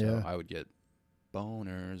 dude. So I would get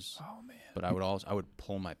boners. Oh man! But I would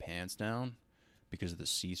pull my pants down because the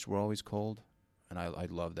seats were always cold, and I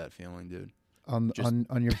loved that feeling, dude. On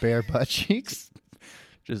your bare butt cheeks,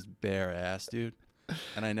 just bare ass, dude.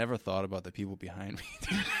 And I never thought about the people behind me,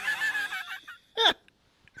 dude.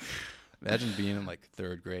 Imagine being in like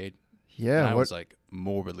 3rd grade. Yeah, and I was like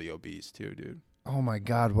morbidly obese too, dude. Oh my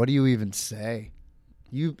God! What do you even say?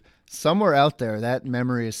 You somewhere out there, that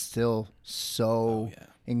memory is still so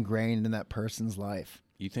ingrained in that person's life.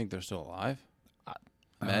 You think they're still alive?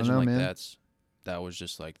 Imagine like man. That was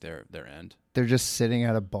just like their end. They're just sitting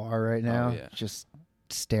at a bar right now, just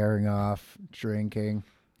staring off, drinking,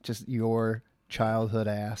 just your childhood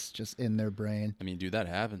ass just in their brain. I mean, dude, that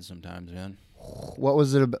happens sometimes, man. What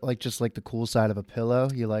was it about, like? Just like the cool side of a pillow?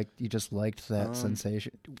 You just liked that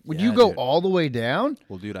sensation. Would you go all the way down?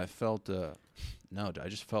 Well, dude, I felt no, dude, I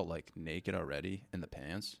just felt like naked already in the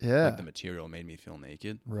pants. Yeah, like the material made me feel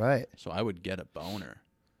naked. Right. So I would get a boner,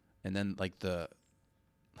 and then like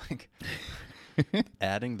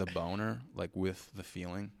adding the boner like with the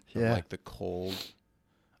feeling of like the cold.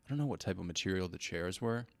 I don't know what type of material the chairs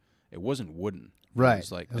were. It wasn't wooden. Right. It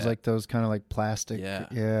was like it was like those kind of like plastic. Yeah.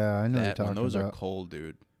 Yeah, I know what you're talking when those about. are cold,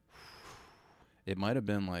 dude. It might have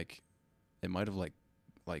been like, it might have like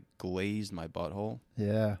glazed my butthole.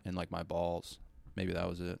 Yeah. And like my balls. Maybe that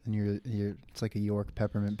was it. And you're it's like a York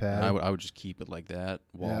peppermint patty. I would just keep it like that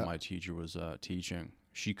while my teacher was teaching.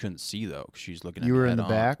 She couldn't see though, 'cause she's looking at me. You were in head the on.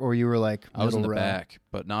 back, or you were like I was in the middle row? back,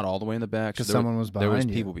 but not all the way in the back. Because So someone was behind you. There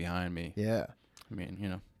was people behind me. Yeah. I mean, you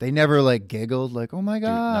know. They never like giggled like, "Oh my Dude,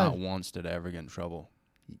 god!" not once did I ever get in trouble.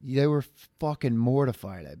 They were fucking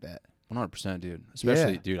mortified. I bet. 100%, dude.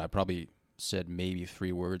 Especially, dude, I probably said maybe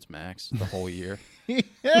 3 words max the whole year.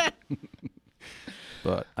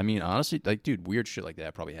 But I mean, honestly, like, dude, weird shit like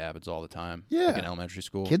that probably happens all the time. Yeah. Like in elementary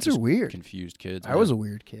school, Kids just are weird. confused kids. I was a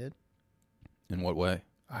weird kid. In what way?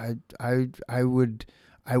 I would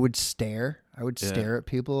stare. I would stare at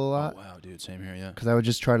people a lot. Oh, wow, dude, same here. Yeah. Because I would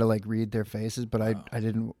just try to like read their faces, but I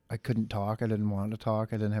couldn't talk. I didn't want to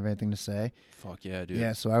talk. I didn't have anything to say. Fuck yeah, dude.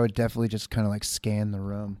 Yeah, so I would definitely just kind of like scan the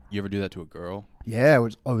room. You ever do that to a girl? Yeah, it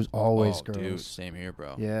was always girls. Dude, same here,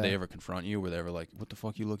 bro. Yeah. They ever confront you? Were they ever like, "What the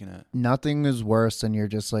fuck you looking at?" Nothing is worse than you're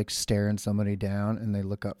just like staring somebody down and they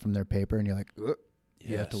look up from their paper and you're like, ugh.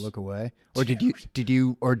 You have to look away. Or did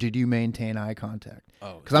you maintain eye contact?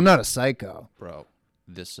 Oh, because I'm not a psycho, bro.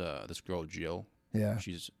 This girl Jill. Yeah,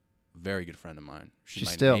 she's a very good friend of mine. She's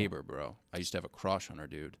my still neighbor, bro. I used to have a crush on her,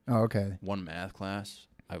 dude. Oh, okay. One math class,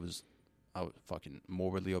 I was fucking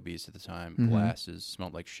morbidly obese at the time. Mm-hmm. Glasses,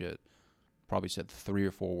 smelled like shit. Probably said 3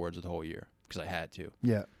 or 4 words the whole year because I had to.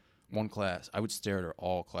 Yeah. One class, I would stare at her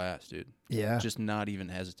all class, dude. Yeah. Just not even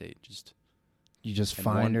hesitate. You just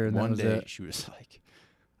find her and one that was day it. she was like,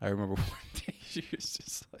 I remember one day she was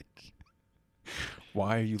just like,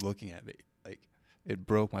 "Why are you looking at me?" Like, it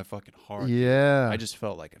broke my fucking heart. Yeah. I just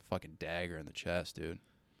felt like a fucking dagger in the chest, dude.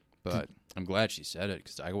 But I'm glad she said it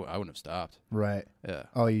because I wouldn't have stopped. Right. Yeah.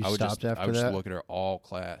 Oh, you I stopped after that? I would just look at her all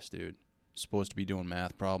class, dude. Supposed to be doing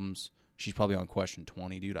math problems. She's probably on question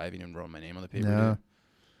 20, dude. I haven't even wrote my name on the paper, dude.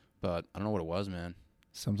 But I don't know what it was, man.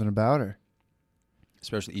 Something about her.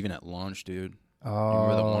 Especially even at lunch, dude. Oh. You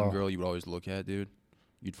remember that one girl you would always look at, dude?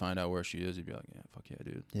 You'd find out where she is. You'd be like, yeah, fuck yeah,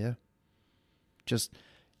 dude. Yeah. Just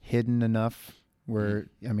hidden enough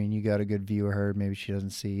where, I mean, you got a good view of her. Maybe she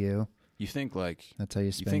doesn't see you. You think, like... That's how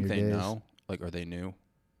you spend think your they days. know? Like, or they knew?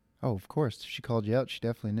 Oh, of course. If she called you out, she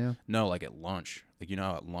definitely knew. No, like at lunch. Like, you know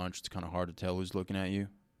how at lunch it's kind of hard to tell who's looking at you?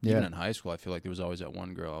 Yeah. Even in high school, I feel like there was always that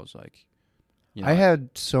one girl I was like... You know, I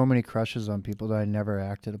had so many crushes on people that I never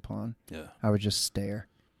acted upon. Yeah. I would just stare.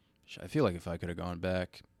 I feel like if I could have gone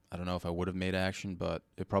back, I don't know if I would have made action, but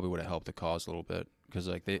it probably would have helped the cause a little bit. Because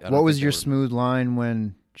like what was your smooth line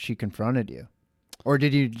when she confronted you? Or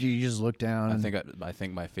did you just look down? I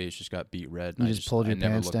think my face just got beat red. You just pulled your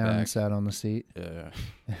pants down and sat on the seat? Yeah.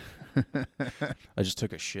 I just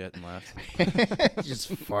took a shit and left.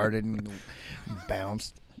 Just farted and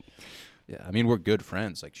bounced. Yeah, I mean, we're good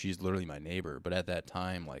friends. Like, she's literally my neighbor. But at that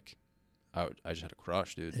time, like, I just had a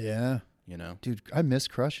crush, dude. Yeah. You know? Dude, I miss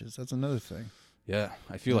crushes. That's another thing. Yeah.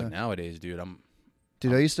 I feel like nowadays, dude, I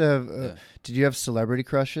used to have... Did you have celebrity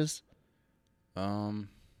crushes? I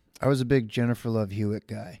was a big Jennifer Love Hewitt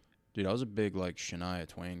guy. Dude, I was a big, like, Shania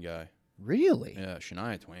Twain guy. Really? Yeah,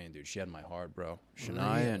 Shania Twain, dude. She had my heart, bro.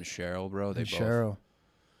 Shania and Cheryl, bro. They both...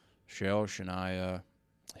 Cheryl, Shania...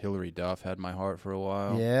 Hillary Duff had my heart for a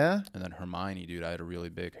while. Yeah? And then Hermione, dude. I had a really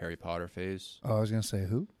big Harry Potter phase. Oh, I was going to say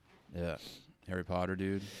who? Yeah. Harry Potter,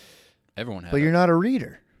 dude. Everyone had But you're not a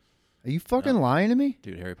reader. Are you fucking lying to me?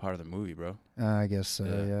 Dude, Harry Potter the movie, bro. I guess so,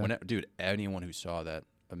 yeah. Dude, anyone who saw that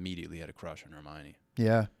immediately had a crush on Hermione.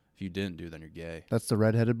 Yeah. If you didn't, dude, then you're gay. That's the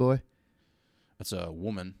redheaded boy? That's a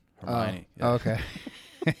woman, Hermione. Oh, yeah. Okay.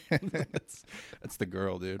 That's the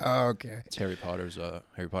girl, dude. Oh, okay. It's Harry Potter's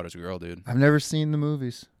girl, dude. I've never seen the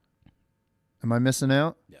movies. Am I missing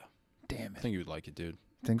out? Yeah. Damn it. I think you would like it, dude.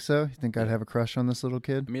 Think so? You think I'd have a crush on this little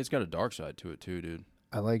kid? I mean, it's got a dark side to it too, dude.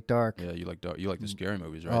 I like dark. Yeah, you like dark. You like the scary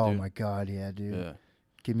movies, right? Oh dude? my god, yeah, dude. Yeah.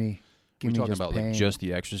 Give me talking just about pain. like just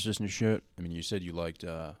The Exorcist and shit. I mean, you said you liked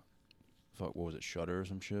what was it, Shudder or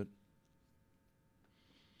some shit?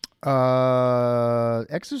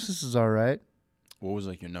 Exorcist is all right. What was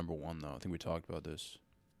like your number one though? I think we talked about this.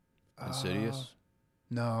 Insidious?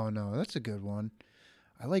 No, that's a good one.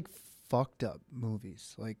 I like fucked up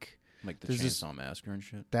movies. Like the Chainsaw Massacre and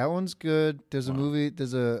shit. That one's good. There's a movie.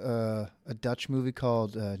 There's a Dutch movie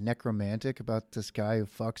called Necromantic about this guy who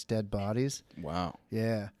fucks dead bodies. Wow.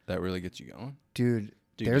 Yeah. That really gets you going, dude.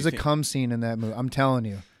 There's a cum scene in that movie. I'm telling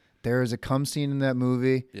you, there is a cum scene in that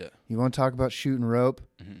movie. Yeah. You want to talk about shooting rope?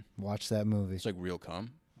 Mm-hmm. Watch that movie. It's like real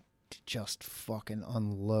cum. Just fucking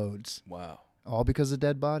unloads. Wow. All because of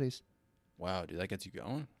dead bodies. Wow, dude, that gets you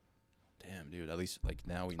going. Damn, dude. At least like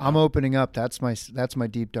now we know. I'm opening up. That's my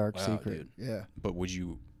deep dark Wow, secret. dude. Yeah. But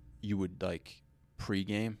you would like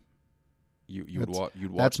pregame? You'd watch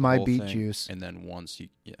That's the my whole beet thing, juice. and then once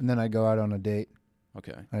And then I go out on a date.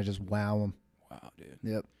 Okay. I just wow them. Wow, dude.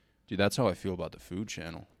 Yep. Dude, that's how I feel about the Food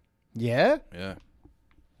Channel. Yeah? Yeah.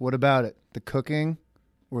 What about it? The cooking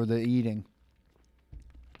or the eating?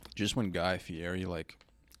 Just when Guy Fieri like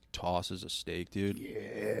tosses a steak, dude.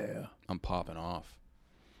 Yeah. I'm popping off.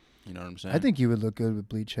 You know what I'm saying? I think you would look good with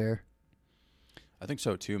bleach hair. I think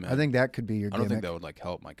so too, man. I think that could be your I gimmick. don't think that would like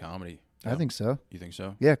help my comedy. I think so. You think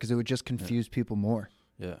so? Yeah, because it would just confuse people more.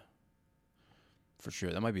 Yeah. For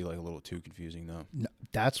sure. That might be like a little too confusing though. No,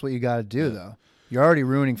 that's what you got to do, though. You're already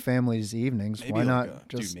ruining families' evenings. Maybe Why like not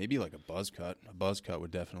just... Dude, maybe like a buzz cut. A buzz cut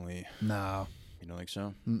would definitely... No. You don't think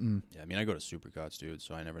so? Mm-mm. Yeah, I mean, I go to Supercuts, dude,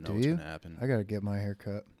 so I never know Do what's you? going to happen. I got to get my hair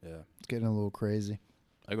cut. Yeah. It's getting a little crazy.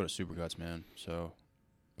 I go to Supercuts, man, so...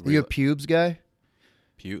 Are you a pubes guy?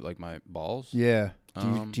 Like my balls? Yeah.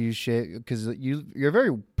 Do you shave? Because you're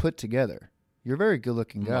very put together. You're a very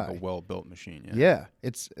good-looking guy. Like a well-built machine, yeah.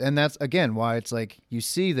 Yeah. And that's, again, why it's like you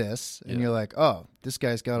see this, and you're like, oh, this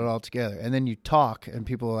guy's got it all together. And then you talk, and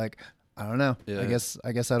people are like, I don't know. Yeah. I guess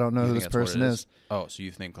I don't know who this person is. Oh, so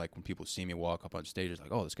you think like when people see me walk up on stage, it's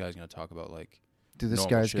like, oh, this guy's going to talk about like Dude, this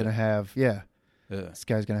normal guy's shit. going to have, this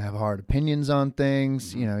guy's going to have hard opinions on things.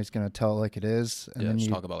 Mm-hmm. You know, he's going to tell it like it is. And then just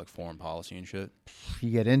you talk about like foreign policy and shit.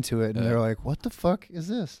 You get into it, and they're like, what the fuck is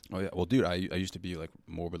this? Oh, yeah. Well, dude, I used to be like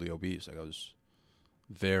morbidly obese. Like I was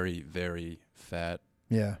very, very fat,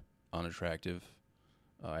 Yeah. unattractive.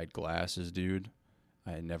 I had glasses, dude.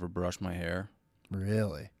 I had never brushed my hair.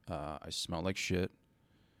 Really? I smelled like shit.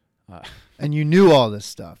 And you knew all this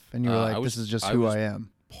stuff, and you were like, was- this is just I who was I am.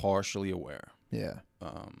 Partially aware. Yeah.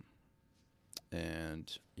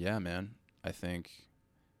 And yeah, man, I think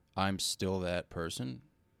I'm still that person,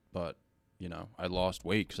 but you know, I lost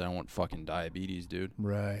weight because I don't want fucking diabetes, dude.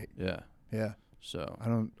 Right. Yeah. Yeah. So I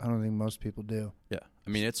don't think most people do. yeah, I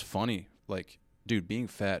mean, it's funny. Like, dude, being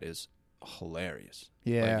fat is hilarious.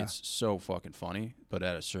 Yeah. Like, it's so fucking funny. But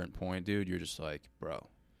at a certain point, dude, you're just like, bro.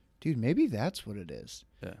 Dude, maybe that's what it is.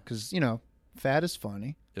 Yeah. Because, fat is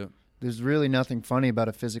funny. Yeah. There's really nothing funny about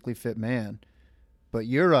a physically fit man. But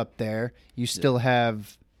you're up there. You still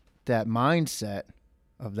have that mindset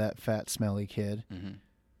of that fat, smelly kid. Mm-hmm.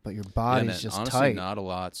 But your body's man, just honestly, tight. not a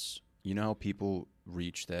lot's. You know how people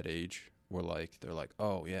reach that age where like they're like,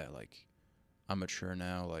 oh yeah, like I'm mature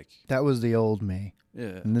now. Like That was the old me.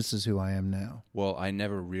 yeah. And this is who I am now. Well, I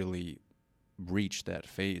never really reached that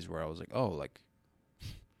phase where I was like, oh, like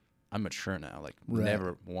I'm mature now. Like Right.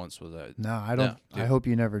 never once was I. No, I don't. No, I hope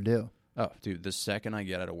you never do. Oh, dude, the second I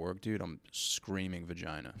get out of work, dude, I'm screaming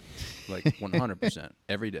vagina. Like 100%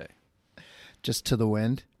 every day. Just to the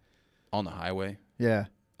wind. On the highway, Yeah.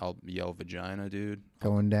 I'll yell vagina, dude.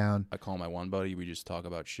 Going down. I call my one buddy. We just talk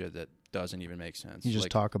about shit that doesn't even make sense. You just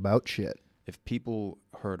like, talk about shit. If people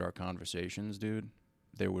heard our conversations, dude,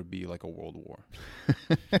 there would be like a world war.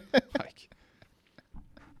 Like,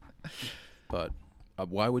 but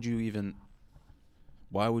why would you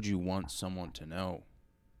want someone to know?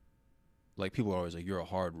 Like, people are always like, you're a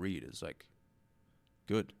hard read. It's like,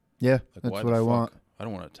 good. Yeah, Like, that's why what the I fuck? want. I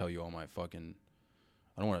don't want to tell you all my fucking.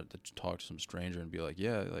 I don't want to talk to some stranger and be like,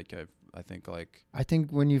 yeah, like I think like. I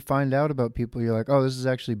think when you find out about people, you're like, oh, this is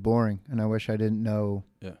actually boring, and I wish I didn't know.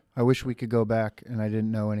 Yeah. I wish we could go back, and I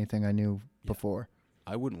didn't know anything I knew before.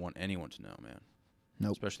 I wouldn't want anyone to know, man.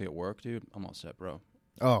 Nope. Especially at work, dude. I'm all set, bro.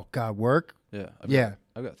 Oh God, work? Yeah. Yeah.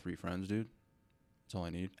 I've got 3 friends, dude. That's all I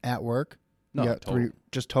need. At work? No, You got total. 3,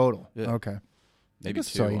 just total. Yeah. Okay. Maybe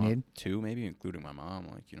guess 2. that's all you need. 2, maybe including my mom.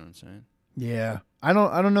 Like, you know what I'm saying? Yeah. I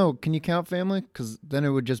don't know. Can you count family? Because then it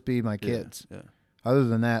would just be my kids. Yeah. Other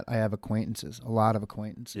than that, I have acquaintances. A lot of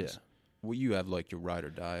acquaintances. Yeah. Well, you have like your ride or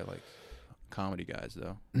die like comedy guys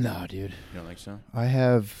though. No, dude. You don't think so? I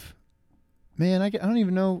have. Man, I don't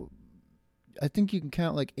even know. I think you can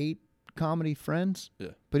count like 8 comedy friends. Yeah.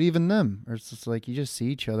 But even them, or it's just like you just see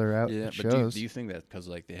each other out Yeah, at but shows. do you think that because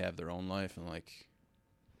like they have their own life and like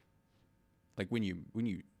when you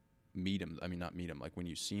meet them, I mean not meet them, like when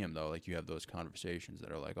you see them though, like you have those conversations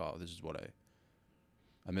that are like, oh, this is what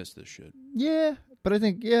I miss this shit. Yeah, but I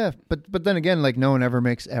think but then again, like no one ever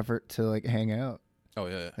makes effort to like hang out. Oh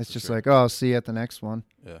yeah, It's for just sure. like, oh, I'll see you at the next one.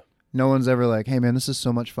 Yeah. No one's ever like, hey man, this is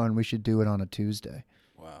so much fun. We should do it on a Tuesday.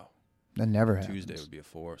 Wow. That never happens. Tuesday would be a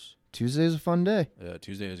force. Tuesday is a fun day. Yeah,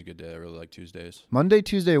 Tuesday is a good day. I really like Tuesdays. Monday,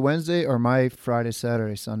 Tuesday, Wednesday, or my Friday,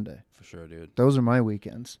 Saturday, Sunday. For sure, dude. Those are my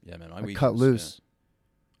weekends. Yeah, man. My I weekends, cut loose.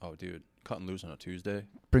 Yeah. Oh, dude. Cutting loose on a Tuesday?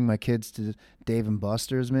 Bring my kids to Dave and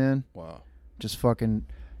Buster's, man. Wow. Just fucking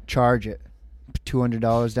charge it.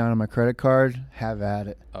 $200 down on my credit card. Have at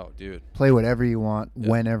it. Oh, dude. Play whatever you want,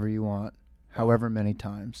 whenever you want, however many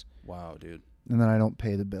times. Wow, dude. And then I don't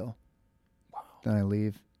pay the bill. Wow. Then I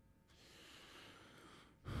leave.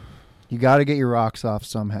 You got to get your rocks off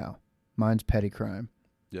somehow. Mine's petty crime.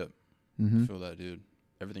 Yep. Mm-hmm. I feel that, dude.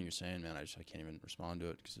 Everything you're saying, man, I can't even respond to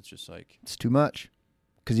it because it's just like... It's too much.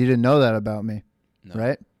 Because you didn't know that about me,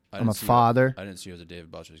 right? I'm a father. I didn't see you as a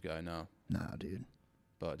David Buster's guy, no. Nah, dude.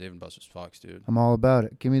 But David Buster's fucks, dude. I'm all about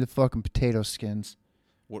it. Give me the fucking potato skins.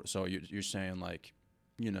 So you're saying, like,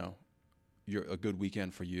 you know, you're a good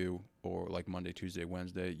weekend for you, or like Monday, Tuesday,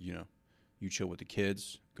 Wednesday, you know, you chill with the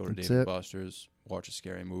kids, go to David Buster's, watch a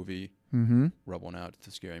scary movie, rub one out to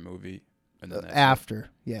the scary movie, and then after,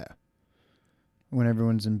 yeah, when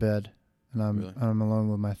everyone's in bed and I'm alone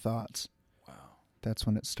with my thoughts. Wow, that's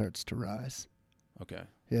when it starts to rise. Okay,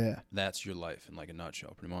 yeah, that's your life in like a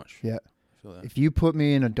nutshell, pretty much. Yeah, I feel that. If you put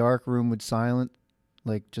me in a dark room with silent,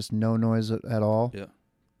 like just no noise at all, yeah,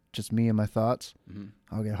 just me and my thoughts,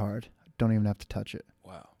 I'll get hard. Don't even have to touch it.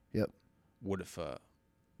 Wow. Yep. What if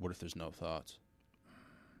there's no thoughts?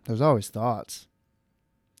 There's always thoughts.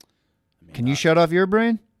 I mean, can you shut off your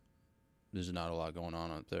brain? There's not a lot going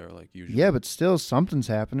on out there, like usually. Yeah, but still something's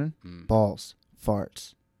happening. Balls,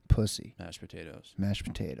 farts, pussy, mashed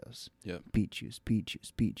potatoes. Yep. Beet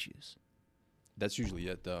juice. That's usually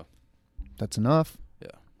it, though. That's enough.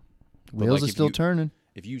 Yeah. Wheels are still turning.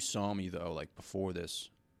 If you saw me though, like before this,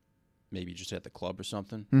 maybe just at the club or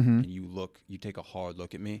something, and you take a hard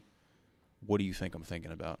look at me, what do you think I'm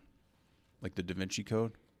thinking about? Like the Da Vinci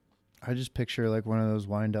Code? I just picture like one of those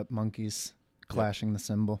wind-up monkeys clashing the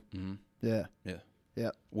cymbal. Mm-hmm. Yeah. Yeah. Yeah.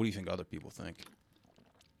 What do you think other people think?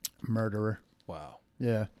 Murderer. Wow.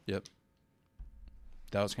 Yeah. Yep.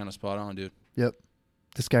 That was kind of spot on, dude. Yep.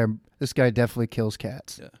 This guy definitely kills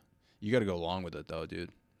cats. Yeah. You got to go along with it, though, dude.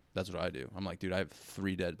 That's what I do. I'm like, dude, I have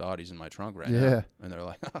 3 dead bodies in my trunk right now. And they're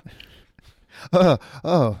like,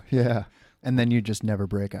 oh, yeah. And then you just never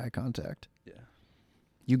break eye contact. Yeah.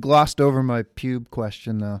 You glossed over my pube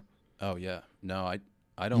question, though. Oh, yeah. No,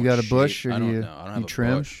 I don't. You got a bush, or I don't have a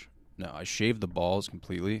trim? bush. No, I shave the balls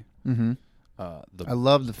completely. Mm-hmm. I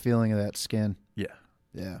love the feeling of that skin. Yeah.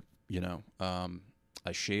 Yeah. You know,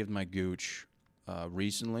 I shaved my gooch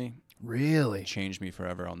recently. Really? It changed me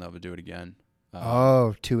forever. I'll never do it again.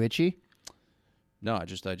 Too itchy? No, I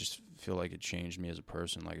just feel like it changed me as a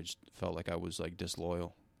person. Like, I just felt like I was like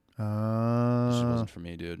disloyal. It just wasn't for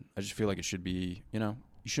me, dude. I just feel like it should be, you know,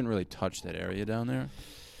 you shouldn't really touch that area down there.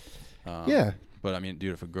 Yeah. But I mean,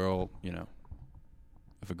 dude, if a girl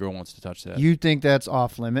wants to touch that, you think that's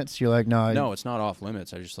off limits? You're like, no. No, it's not off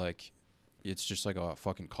limits. It's just like a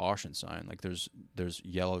fucking caution sign. Like there's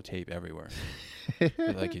yellow tape everywhere.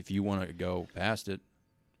 Like if you want to go past it,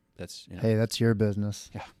 that's, you know. Hey, that's your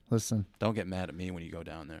business. Yeah. Listen. Don't get mad at me when you go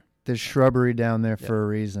down there. There's shrubbery down there for a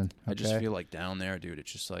reason. Okay? I just feel like down there, dude,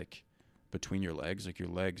 it's just like between your legs, like your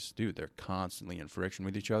legs, dude, they're constantly in friction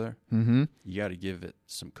with each other. Mm-hmm. You got to give it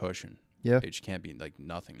some cushion. Yeah. It just can't be like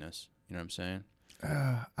nothingness. You know what I'm saying?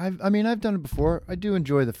 I've done it before. I do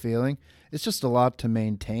enjoy the feeling. It's just a lot to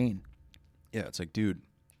maintain. Yeah, it's like, dude,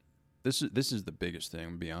 this is the biggest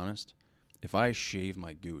thing, to be honest. If I shave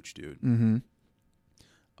my gooch, dude,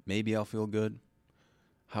 maybe I'll feel good.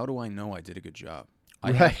 How do I know I did a good job?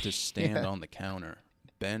 I have to stand on the counter,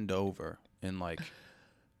 bend over, and like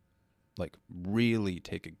really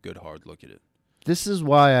take a good hard look at it. This is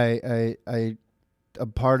why I a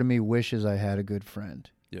part of me wishes I had a good friend.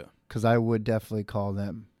 Yeah. Because I would definitely call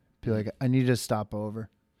them. Be like, I need to stop over.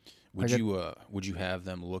 Would you have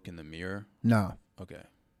them look in the mirror? No. Okay.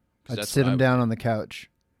 I'd sit them down on the couch.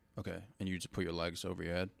 Okay. And you just put your legs over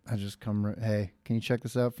your head? I just come, hey, can you check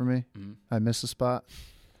this out for me? Mm-hmm. I miss a spot.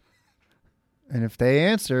 And if they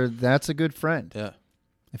answer, that's a good friend. Yeah.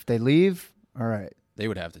 If they leave, all right. They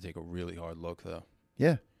would have to take a really hard look, though.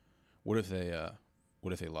 Yeah. What if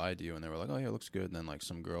they lied to you and they were like, oh, yeah, it looks good. And then, like,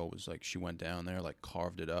 some girl was like, she went down there, like,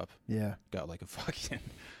 carved it up. Yeah. Got, like, a fucking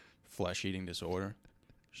flesh-eating disorder.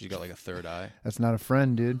 She's got, like, a third eye. That's not a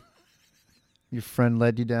friend, dude. Your friend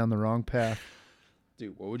led you down the wrong path.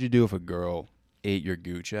 Dude, what would you do if a girl ate your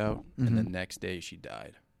gooch out and the next day she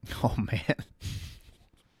died? Oh, man.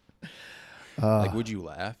 Like, would you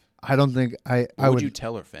laugh? I don't think I would you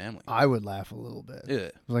tell her family? I would laugh a little bit. Yeah.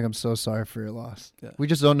 Like, I'm so sorry for your loss. Yeah. We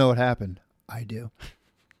just don't know what happened. I do.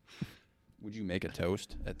 Would you make a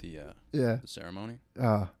toast at the ceremony?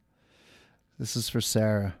 This is for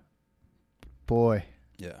Sarah. Boy.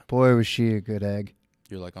 Yeah. Boy, was she a good egg.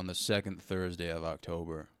 You're like, on the second Thursday of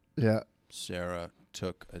October. Yeah. Sarah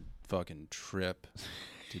took a fucking trip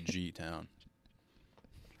to G-Town.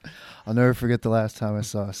 I'll never forget the last time I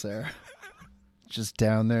saw Sarah. Just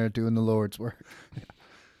down there doing the Lord's work.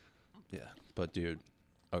 Yeah. But, dude,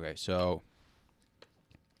 okay, so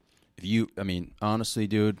honestly,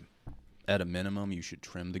 dude, at a minimum, you should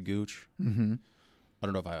trim the gooch. Mm-hmm. I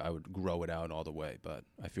don't know if I would grow it out all the way, but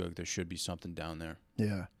I feel like there should be something down there.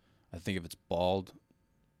 Yeah. I think if it's bald,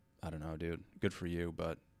 I don't know, dude. Good for you,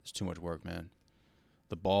 but it's too much work, man.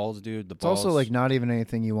 The balls, dude. The balls. It's also like not even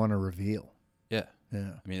anything you want to reveal. Yeah.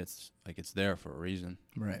 Yeah. I mean, it's like it's there for a reason.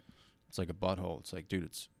 Right. It's like a butthole. It's like, dude,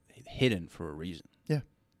 it's hidden for a reason. Yeah.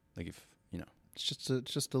 Like if it's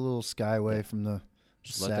just a little skyway from the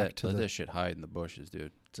just sack let that shit hide in the bushes,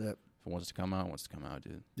 dude. That's it. If it wants to come out, it wants to come out,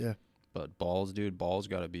 dude. Yeah. But balls, dude, balls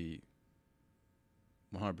got to be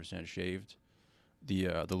 100% shaved.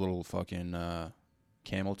 The little fucking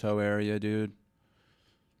camel toe area, dude.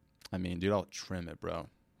 I mean, dude, I'll trim it, bro.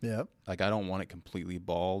 Yep. Like I don't want it completely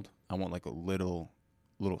bald. I want like a little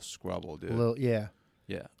scrubble, dude. Yeah.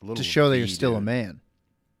 Yeah, a little to show that you're V, still a dude. man,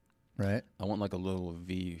 right? I want like a little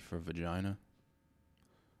V for vagina.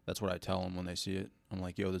 That's what I tell them when they see it. I'm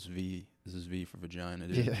like, yo, this is V for vagina,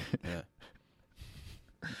 dude. Yeah.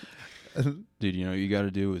 Dude, you know what you got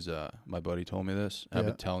to do is, my buddy told me this. I've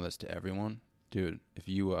been telling this to everyone. Dude, if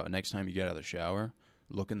you, next time you get out of the shower,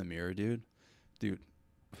 look in the mirror, dude. Dude,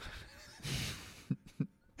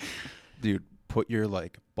 put your,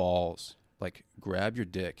 like, balls, like, grab your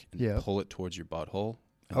dick and pull it towards your butthole.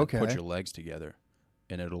 And then put your legs together,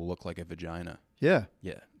 and it'll look like a vagina. Yeah.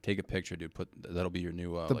 Yeah. Take a picture, dude. That'll be your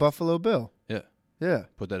new... the Buffalo Bill. Yeah. Yeah.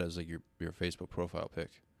 Put that as, like, your Facebook profile pic.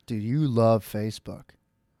 Dude, you love Facebook.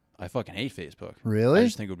 I fucking hate Facebook. Really? I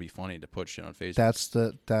just think it would be funny to put shit on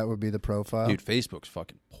Facebook. That would be the profile? Dude, Facebook's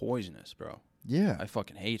fucking poisonous, bro. Yeah. I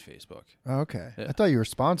fucking hate Facebook. Oh, okay. Yeah. I thought you were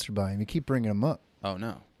sponsored by him. You keep bringing him up. Oh,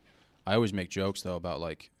 no. I always make jokes, though, about,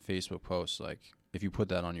 like, Facebook posts. Like, if you put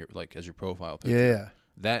that on your, like, as your profile picture. Yeah.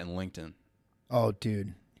 That and LinkedIn. Oh, dude.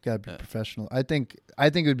 You got to be professional. I think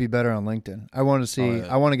it would be better on LinkedIn. I want to see. Oh,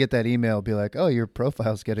 yeah. I want to get that email. Be like, oh, your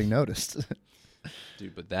profile's getting noticed.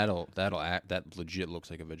 Dude, but that legit looks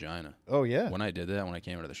like a vagina. Oh yeah. When I did that, when I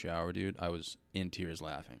came out of the shower, dude, I was in tears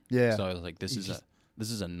laughing. Yeah. So I was like, this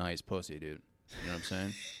is a nice pussy, dude. You know what I'm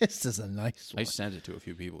saying? This is a nice one. I sent it to a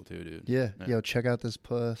few people too, dude. Yeah. Yo, check out this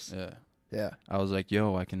puss. Yeah. Yeah. I was like,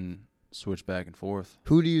 yo, I can switch back and forth.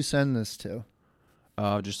 Who do you send this to?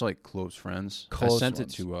 Just like close friends. I sent it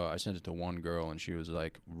to one girl, and she was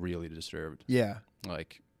like really disturbed. Yeah.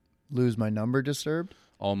 Like, lose my number disturbed?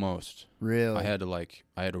 Almost. Really? I had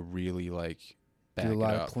to really like back do a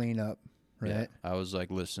lot it up. of cleanup, right? Yeah. I was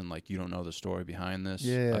like, listen, like you don't know the story behind this.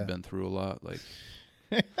 Yeah. I've been through a lot. Like,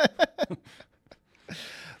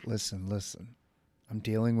 listen. I'm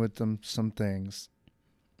dealing with some things.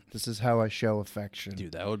 This is how I show affection.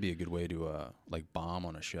 dude, that would be a good way to like bomb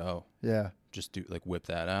on a show. Yeah. Just do like whip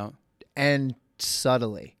that out. And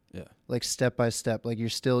subtly. Yeah. Like step by step. Like you're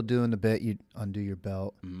still doing the bit, you undo your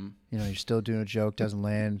belt. Mm-hmm. You know, you're still doing a joke, doesn't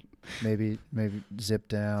land, maybe zip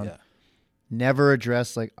down. Yeah. Never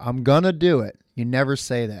address like, I'm gonna do it. You never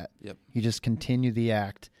say that. Yep. You just continue the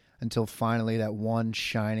act until finally that one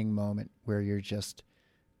shining moment where you're just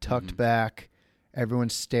tucked back,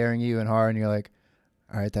 everyone's staring at you and hard, and you're like,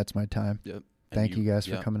 all right, that's my time. Yep. Thank you guys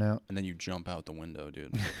for coming out. And then you jump out the window,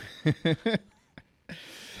 dude.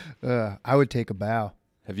 I would take a bow.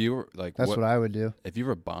 Have you ever like? That's what I would do. Have you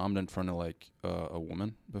ever bombed in front of like a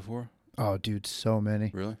woman before? Oh, dude, so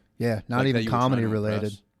many. Really? Yeah, not Like even that you were comedy trying to related.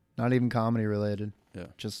 impress? Not even comedy related. Yeah.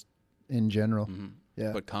 Just in general. Mm-hmm.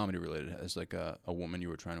 Yeah. But comedy related, as like a woman you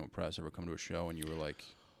were trying to impress ever come to a show and you were like,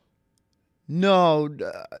 No,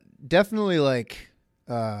 definitely like,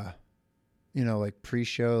 like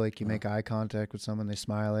pre-show, like you make eye contact with someone, they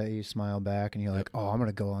smile at you, smile back, and you're like, oh, I'm going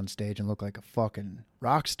to go on stage and look like a fucking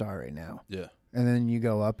rock star right now. yeah. And then you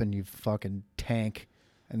go up and you fucking tank,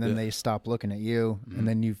 and then they stop looking at you, and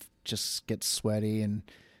then you just get sweaty and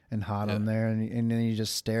hot on there, and then you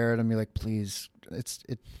just stare at them. You're like, please,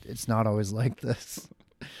 it's not always like this.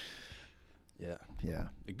 Yeah. Yeah.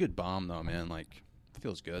 A good bomb though, man. Like, it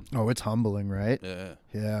feels good. Oh, it's humbling, right? Yeah.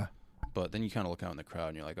 Yeah. But then you kind of look out in the crowd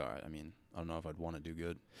and you're like, all right, I mean, I don't know if I'd want to do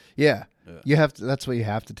good. Yeah. Yeah. You have to. That's what you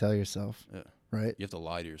have to tell yourself. Yeah. Right. You have to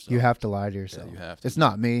lie to yourself. You have to lie to yourself. Yeah, you have to. It's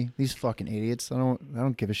not me. These fucking idiots. I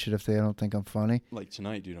don't give a shit if they don't think I'm funny. Like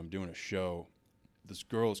tonight, dude, I'm doing a show. This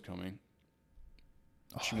girl's coming.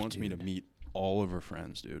 She wants me to meet all of her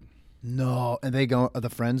friends, dude. No, and are the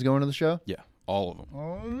friends going to the show? Yeah, all of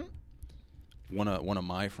them. One of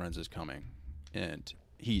my friends is coming, and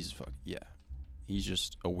he's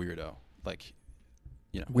just a weirdo. Like,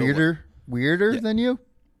 you know, weirder than you?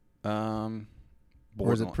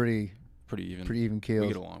 Or is it pretty even? Pretty even keeled. We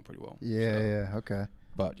get along pretty well. Yeah, so. yeah, okay.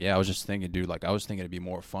 But yeah, I was just thinking, dude. Like I was thinking it'd be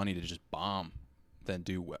more funny to just bomb than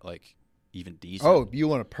do like even decent. Oh, you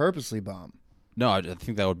want to purposely bomb? No, I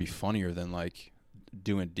think that would be funnier than like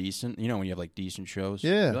doing decent. You know, when you have like decent shows.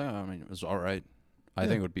 Yeah. Like, I mean, it was all right. I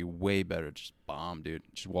think it would be way better to just bomb, dude.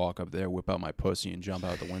 Just walk up there, whip out my pussy, and jump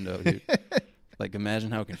out the window, dude. Like,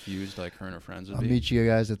 imagine how confused like her and her friends would be. I'll meet you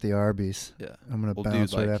guys at the Arby's. Yeah, I'm gonna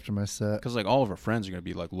bounce right after my set. Because like all of her friends are gonna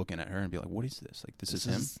be like looking at her and be like, "What is this? Like, this is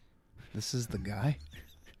him? This is the guy."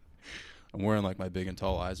 I'm wearing like my big and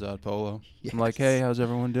tall eyes out polo. Yes. I'm like, "Hey, how's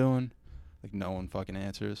everyone doing?" Like, no one fucking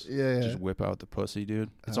answers. Yeah. Just whip out the pussy, dude.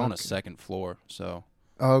 It's on a second floor, so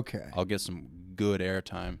okay. I'll get some good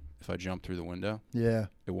airtime if I jump through the window. Yeah.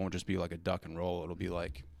 It won't just be like a duck and roll. It'll be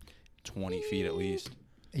like 20 feet at least.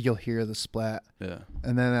 You'll hear the splat. Yeah.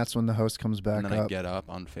 And then that's when the host comes back and then up. I get up,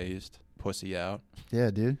 unfazed, pussy out. Yeah,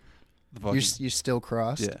 dude. You're still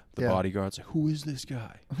crossed? Yeah. The bodyguard's like, who is this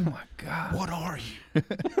guy? Oh, my God. What are you?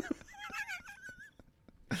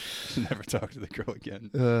 Never talk to the girl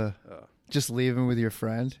again. Just leaving with your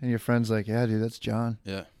friend, and your friend's like, yeah, dude, that's John.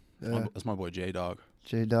 Yeah. That's my boy J-Dog.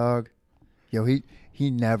 J-Dog. Yo,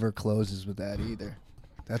 he never closes with that either.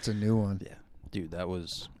 That's a new one. Yeah. Dude, that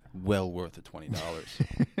was well worth the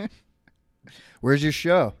 $20. Where's your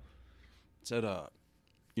show? It's at,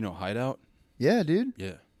 Hideout? Yeah, dude.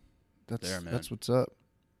 Yeah. That's there, man. That's what's up.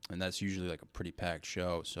 And that's usually like a pretty packed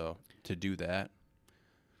show, so to do that.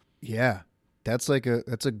 Yeah. That's a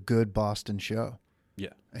good Boston show. Yeah.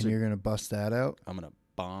 And you're going to bust that out? I'm going to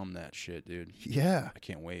bomb that shit, dude. Yeah. I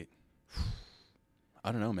can't wait.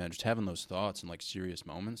 I don't know, man. Just having those thoughts and like serious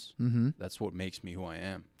moments, that's what makes me who I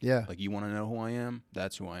am. Yeah. Like, you want to know who I am?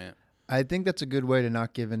 That's who I am. I think that's a good way to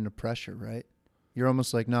not give in to pressure, right? You're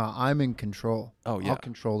almost like, nah, I'm in control. Oh, yeah. I'll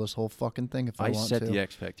control this whole fucking thing if I want to. I set the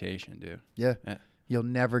expectation, dude. Yeah. You'll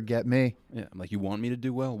never get me. Yeah. I'm like, you want me to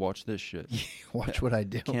do well? Watch this shit. Watch what I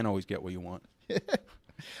do. You can't always get what you want.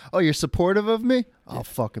 Oh, you're supportive of me? I'll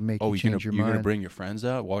fucking make you change your mind. You're going to bring your friends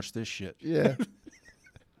out? Watch this shit. Yeah.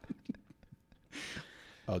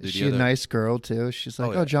 Oh, dude, she's a nice girl, too. She's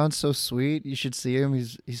like, oh, John's so sweet. You should see him.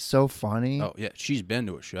 He's so funny. Oh, yeah. She's been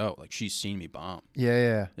to a show. Like, she's seen me bomb.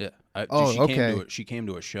 Yeah. She came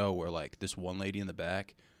to a show where, like, this one lady in the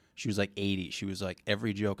back, she was, like, 80. She was, like,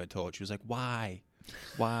 every joke I told, she was like, why?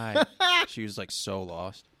 Why? She was, like, so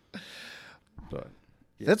lost. But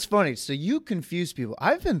yeah. That's funny. So you confuse people.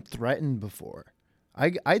 I've been threatened before.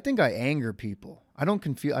 I think I anger people. I don't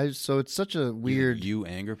confuse. So it's such a weird. You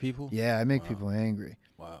anger people? Yeah, I make people angry.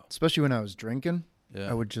 Wow. Especially when I was drinking. Yeah.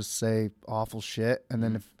 I would just say awful shit, and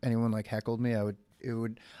then if anyone like heckled me, I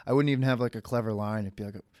wouldn't even have like a clever line. It'd be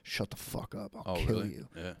like, "Shut the fuck up! I'll kill really? you.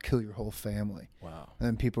 Yeah. Kill your whole family." Wow. And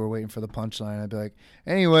then people were waiting for the punchline. I'd be like,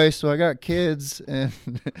 "Anyway, so I got kids," and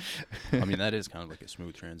I mean, that is kind of like a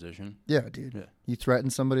smooth transition. Yeah, dude. Yeah. You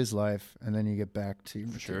threaten somebody's life, and then you get back to your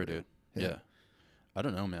For material. sure, dude. Yeah. I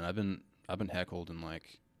don't know, man. I've been heckled and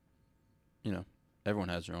like, everyone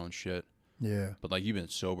has their own shit. Yeah. But like, you've been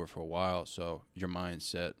sober for a while, so your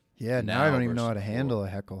mindset. Yeah. Now I don't even know how to handle a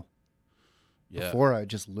heckle. Yeah. Before I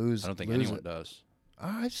just lose. I don't think anyone does.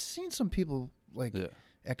 I've seen some people like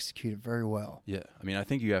execute it very well. Yeah. I mean, I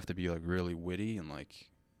think you have to be like really witty and like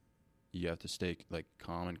you have to stay like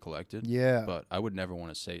calm and collected. Yeah. But I would never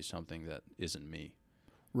want to say something that isn't me.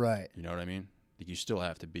 Right. You know what I mean? Like, you still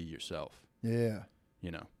have to be yourself. Yeah.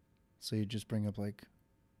 So you just bring up like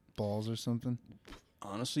balls or something?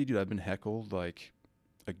 Honestly, dude, I've been heckled like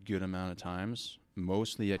a good amount of times,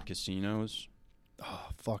 mostly at casinos. Oh,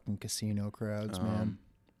 fucking casino crowds, man.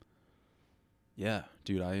 Yeah,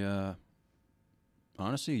 dude,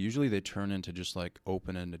 honestly, usually they turn into just like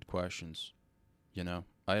open-ended questions. I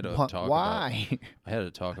had to talk why? I had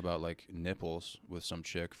to talk about like nipples with some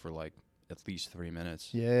chick for like at least 3 minutes.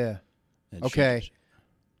 Yeah. And okay.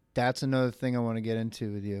 That's another thing I want to get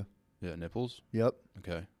into with you. Yeah, nipples? Yep.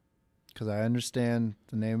 Okay. Because I understand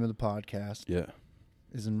the name of the podcast. Yeah.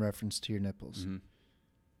 Is in reference to your nipples. Mm-hmm.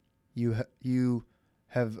 You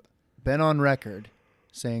have been on record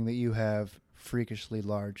saying that you have freakishly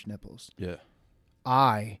large nipples. Yeah.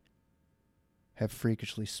 I have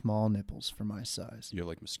freakishly small nipples for my size. You have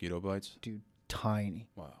like mosquito bites? Dude, tiny.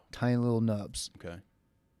 Wow. Tiny little nubs. Okay.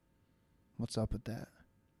 What's up with that?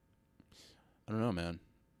 I don't know, man.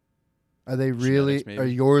 Are they really? Are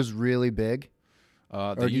yours really big?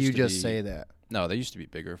 Or do you just say that? No, they used to be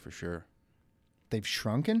bigger for sure. They've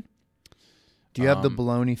shrunken? Do you have the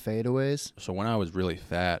baloney fadeaways? So when I was really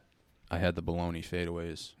fat, I had the baloney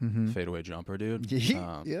fadeaways, fadeaway jumper, dude.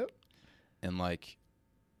 Yep. And like,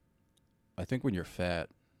 I think when you're fat,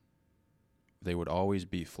 they would always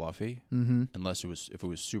be fluffy, unless if it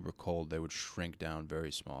was super cold, they would shrink down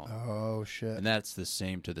very small. Oh shit! And that's the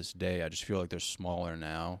same to this day. I just feel like they're smaller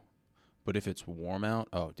now. But if it's warm out,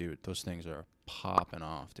 oh dude, those things are popping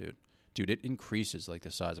off, dude. Dude, it increases like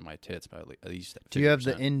the size of my tits by at least 50%. Do you have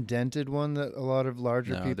the indented one that a lot of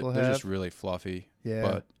larger people they're have? Just really fluffy. Yeah.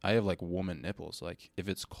 But I have like woman nipples. Like if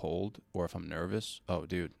it's cold or if I'm nervous, oh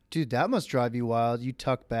dude. Dude, that must drive you wild. You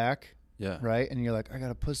tuck back. Yeah. Right? And you're like, I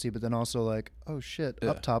got a pussy, but then also like, oh shit,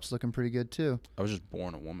 up top's looking pretty good too. I was just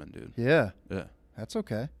born a woman, dude. Yeah. Yeah. That's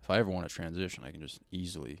okay. If I ever want to transition, I can just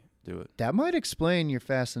easily do it. That might explain your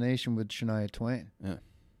fascination with Shania Twain. Yeah.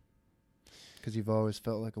 Because you've always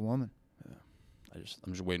felt like a woman. Yeah.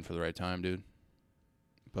 I'm just waiting for the right time, dude.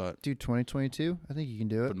 But dude, 2022, I think you can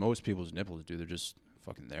do it. But most people's nipples, dude, they're just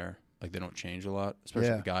fucking there. Like they don't change a lot, especially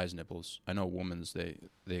the guys' nipples. I know women's they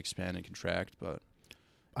expand and contract, but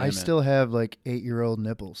I still have like 8-year-old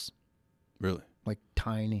nipples. Really? Like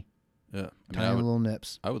tiny. Yeah. Tiny little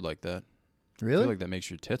nips. I would like that. Really? I feel like that makes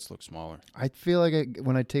your tits look smaller. I feel like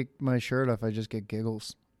when I take my shirt off, I just get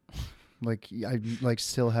giggles. Like I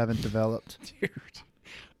still haven't developed. Dude,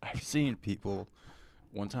 I've seen people.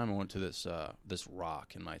 One time I went to this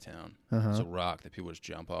rock in my town. It's a rock that people just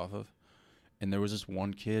jump off of. And there was this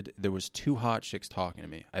one kid. There was 2 hot chicks talking to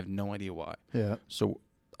me. I have no idea why. Yeah. So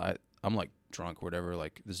I'm like drunk or whatever.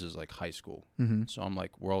 Like this is like high school. So I'm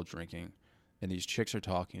like, we're all drinking. And these chicks are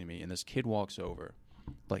talking to me. And this kid walks over,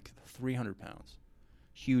 like 300 pounds.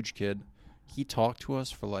 Huge kid. He talked to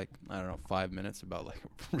us for like, I don't know, 5 minutes about like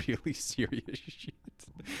really serious shit.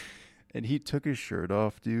 And he took his shirt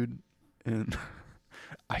off, dude. And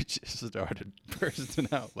I just started bursting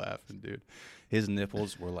out laughing, dude. His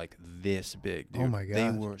nipples were like this big, dude. Oh my God. They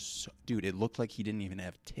were so, dude, it looked like he didn't even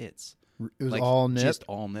have tits. It was like, all nip? Just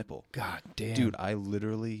all nipple. God damn. Dude, I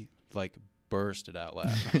literally like bursted out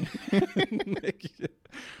laughing.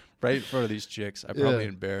 Right in front of these chicks. I probably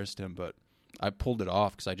embarrassed him, but I pulled it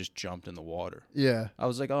off because I just jumped in the water. Yeah. I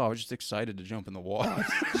was like, oh, I was just excited to jump in the water.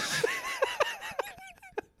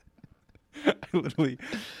 I literally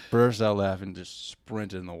burst out laughing, just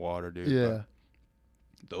sprinted in the water, dude. Yeah.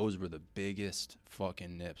 But those were the biggest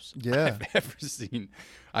fucking nips I've ever seen.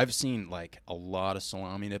 I've seen like a lot of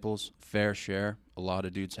salami nipples, fair share. A lot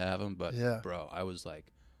of dudes have them, but bro, I was like,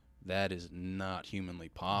 that is not humanly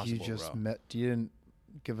possible, you just bro. You didn't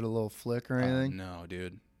give it a little flick or anything? No,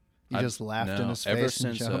 dude. You just laughed in his face. Ever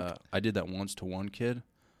since I did that once to one kid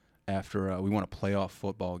after we won a playoff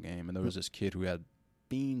football game, and there was this kid who had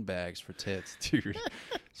bean bags for tits, dude.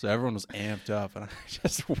 So everyone was amped up, and I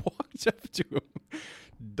just walked up to him,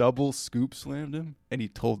 double scoop slammed him, and he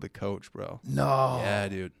told the coach, bro. No. Yeah,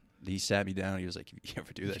 dude. He sat me down. He was like, "You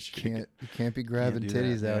ever do that shit? You can't be grabbing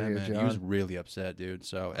titties out here, man. John." He was really upset, dude.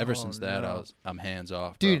 So ever since that, I'm hands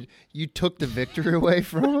off, bro. Dude, you took the victory away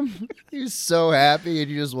from him. He was so happy,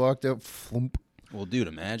 and you just walked up. Flump. Well, dude,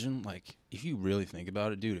 imagine like if you really think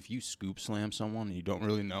about it, dude. If you scoop slam someone and you don't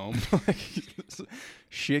really know them, like,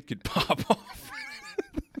 shit could pop off.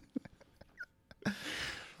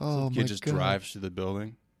 Oh my kid just God. drives to the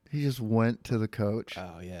building. He just went to the coach.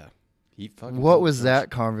 Oh yeah. What was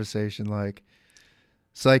that conversation like?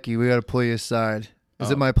 Psyche, we got to pull you aside.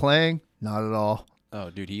 Is it my playing? Not at all.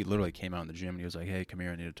 Oh, dude, he literally came out in the gym and he was like, "Hey, come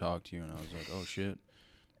here, I need to talk to you." And I was like, "Oh shit."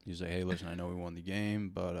 He was like, "Hey, listen, I know we won the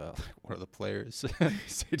game, but one of the players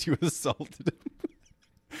said you assaulted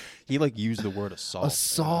him." He like used the word assault.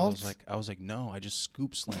 Assault? I was like, "No, I just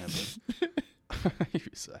scoop slammed him." He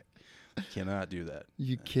was like, "I cannot do that."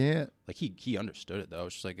 You can't. Like he understood it though.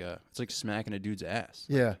 It's just like it's like smacking a dude's ass.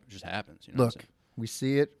 Yeah, it just happens. You know Look, we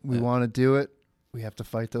see it. We want to do it. We have to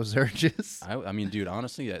fight those urges. I mean, dude,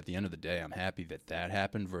 honestly, at the end of the day, I'm happy that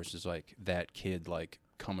happened versus like that kid like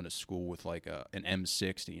coming to school with like an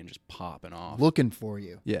M60 and just popping off, looking for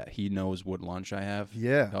you. Yeah, he knows what lunch I have.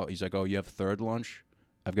 Yeah. Oh, he's like, "Oh, you have third lunch?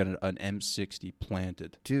 I've got an M60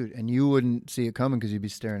 planted." Dude, and you wouldn't see it coming because you'd be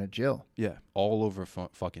staring at Jill. Yeah, all over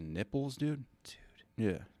fucking nipples, dude.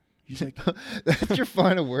 Yeah. He's like, that's your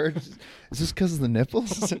final word? Is this because of the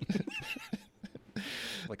nipples?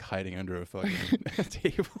 Like hiding under a fucking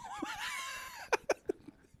table.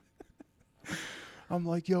 I'm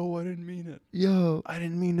like, "Yo, I didn't mean it. Yo, I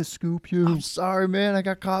didn't mean to scoop you. I'm sorry, man. I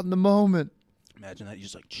got caught in the moment." Imagine that.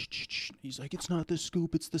 He's like, he's like, "It's not the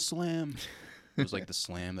scoop, it's the slam." It was like the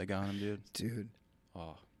slam that got him, dude. Dude.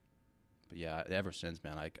 Oh. But yeah, ever since,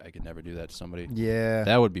 man, I could never do that to somebody. Yeah.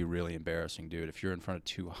 That would be really embarrassing, dude. If you're in front of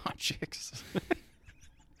 2 hot chicks,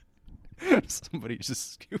 somebody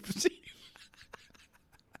just scoops you.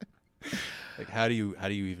 Like, how do you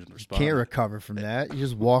even respond? Can't recover from that. You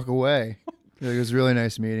just walk away. It was really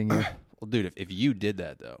nice meeting you. Well, dude, if you did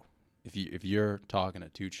that though, if you're talking to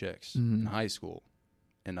two chicks in high school,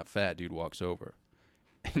 and a fat dude walks over,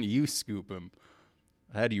 and you scoop him,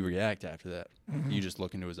 how do you react after that? You just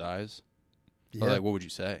look into his eyes? Yeah. Or like, what would you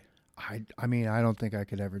say? I mean, I don't think I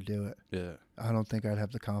could ever do it. Yeah. I don't think I'd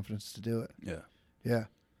have the confidence to do it. Yeah. Yeah.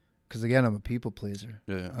 Because, again, I'm a people pleaser.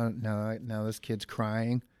 Yeah. Now this kid's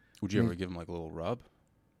crying. Would you ever give him like a little rub?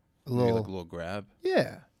 A little, like a little grab?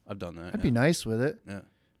 Yeah. I've done that. I'd be nice with it. Yeah.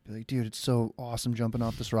 Be like, dude, it's so awesome jumping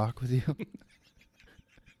off this rock with you.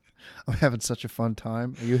 I'm having such a fun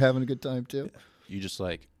time. Are you having a good time too? Yeah. You just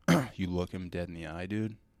like, you look him dead in the eye,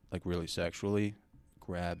 dude, like really sexually,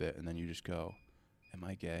 grab it, and then you just go, am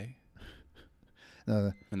I gay?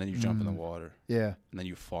 And then you jump in the water. Yeah. And then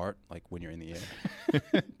you fart like when you're in the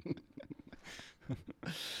air.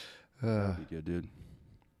 That'd be good, dude.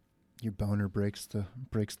 Your boner breaks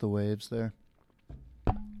the waves there.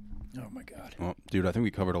 Oh my God. Well, dude, I think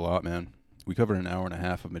we covered a lot, man. We covered an hour and a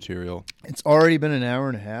half of material. It's already been an hour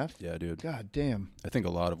and a half? Yeah, dude. God damn. I think a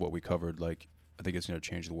lot of what we covered, like, I think it's going to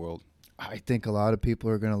change the world. I think a lot of people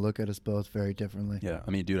are going to look at us both very differently. Yeah.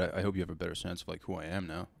 I mean, dude, I hope you have a better sense of, like, who I am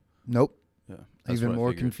now. Nope. Yeah. Even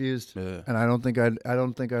more confused. Yeah. And I don't think I'd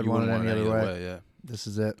want it any other way. Yeah. This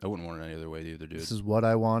is it. I wouldn't want it any other way either, dude. This is what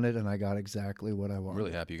I wanted, and I got exactly what I wanted. I'm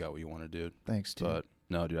really happy you got what you wanted, dude. Thanks, dude. But,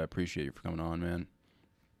 no, dude, I appreciate you for coming on, man.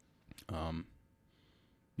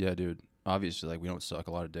 Yeah, dude. Obviously, like, we don't suck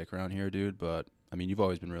a lot of dick around here, dude, but, I mean, you've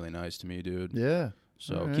always been really nice to me, dude. Yeah.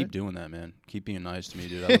 So keep doing that, man. Keep being nice to me,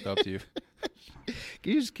 dude. I look up to you.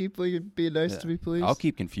 Can you just keep being nice to me, please? I'll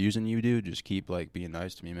keep confusing you, dude. Just keep, like, being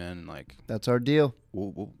nice to me, man. And, like, that's our deal.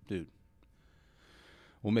 We'll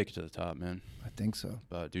make it to the top, man. I think so.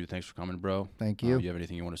 But, dude, thanks for coming, bro. Thank you. You have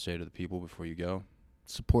anything you want to say to the people before you go?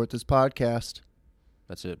 Support this podcast.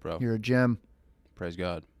 That's it, bro. You're a gem. Praise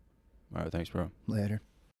God. All right, thanks, bro. Later.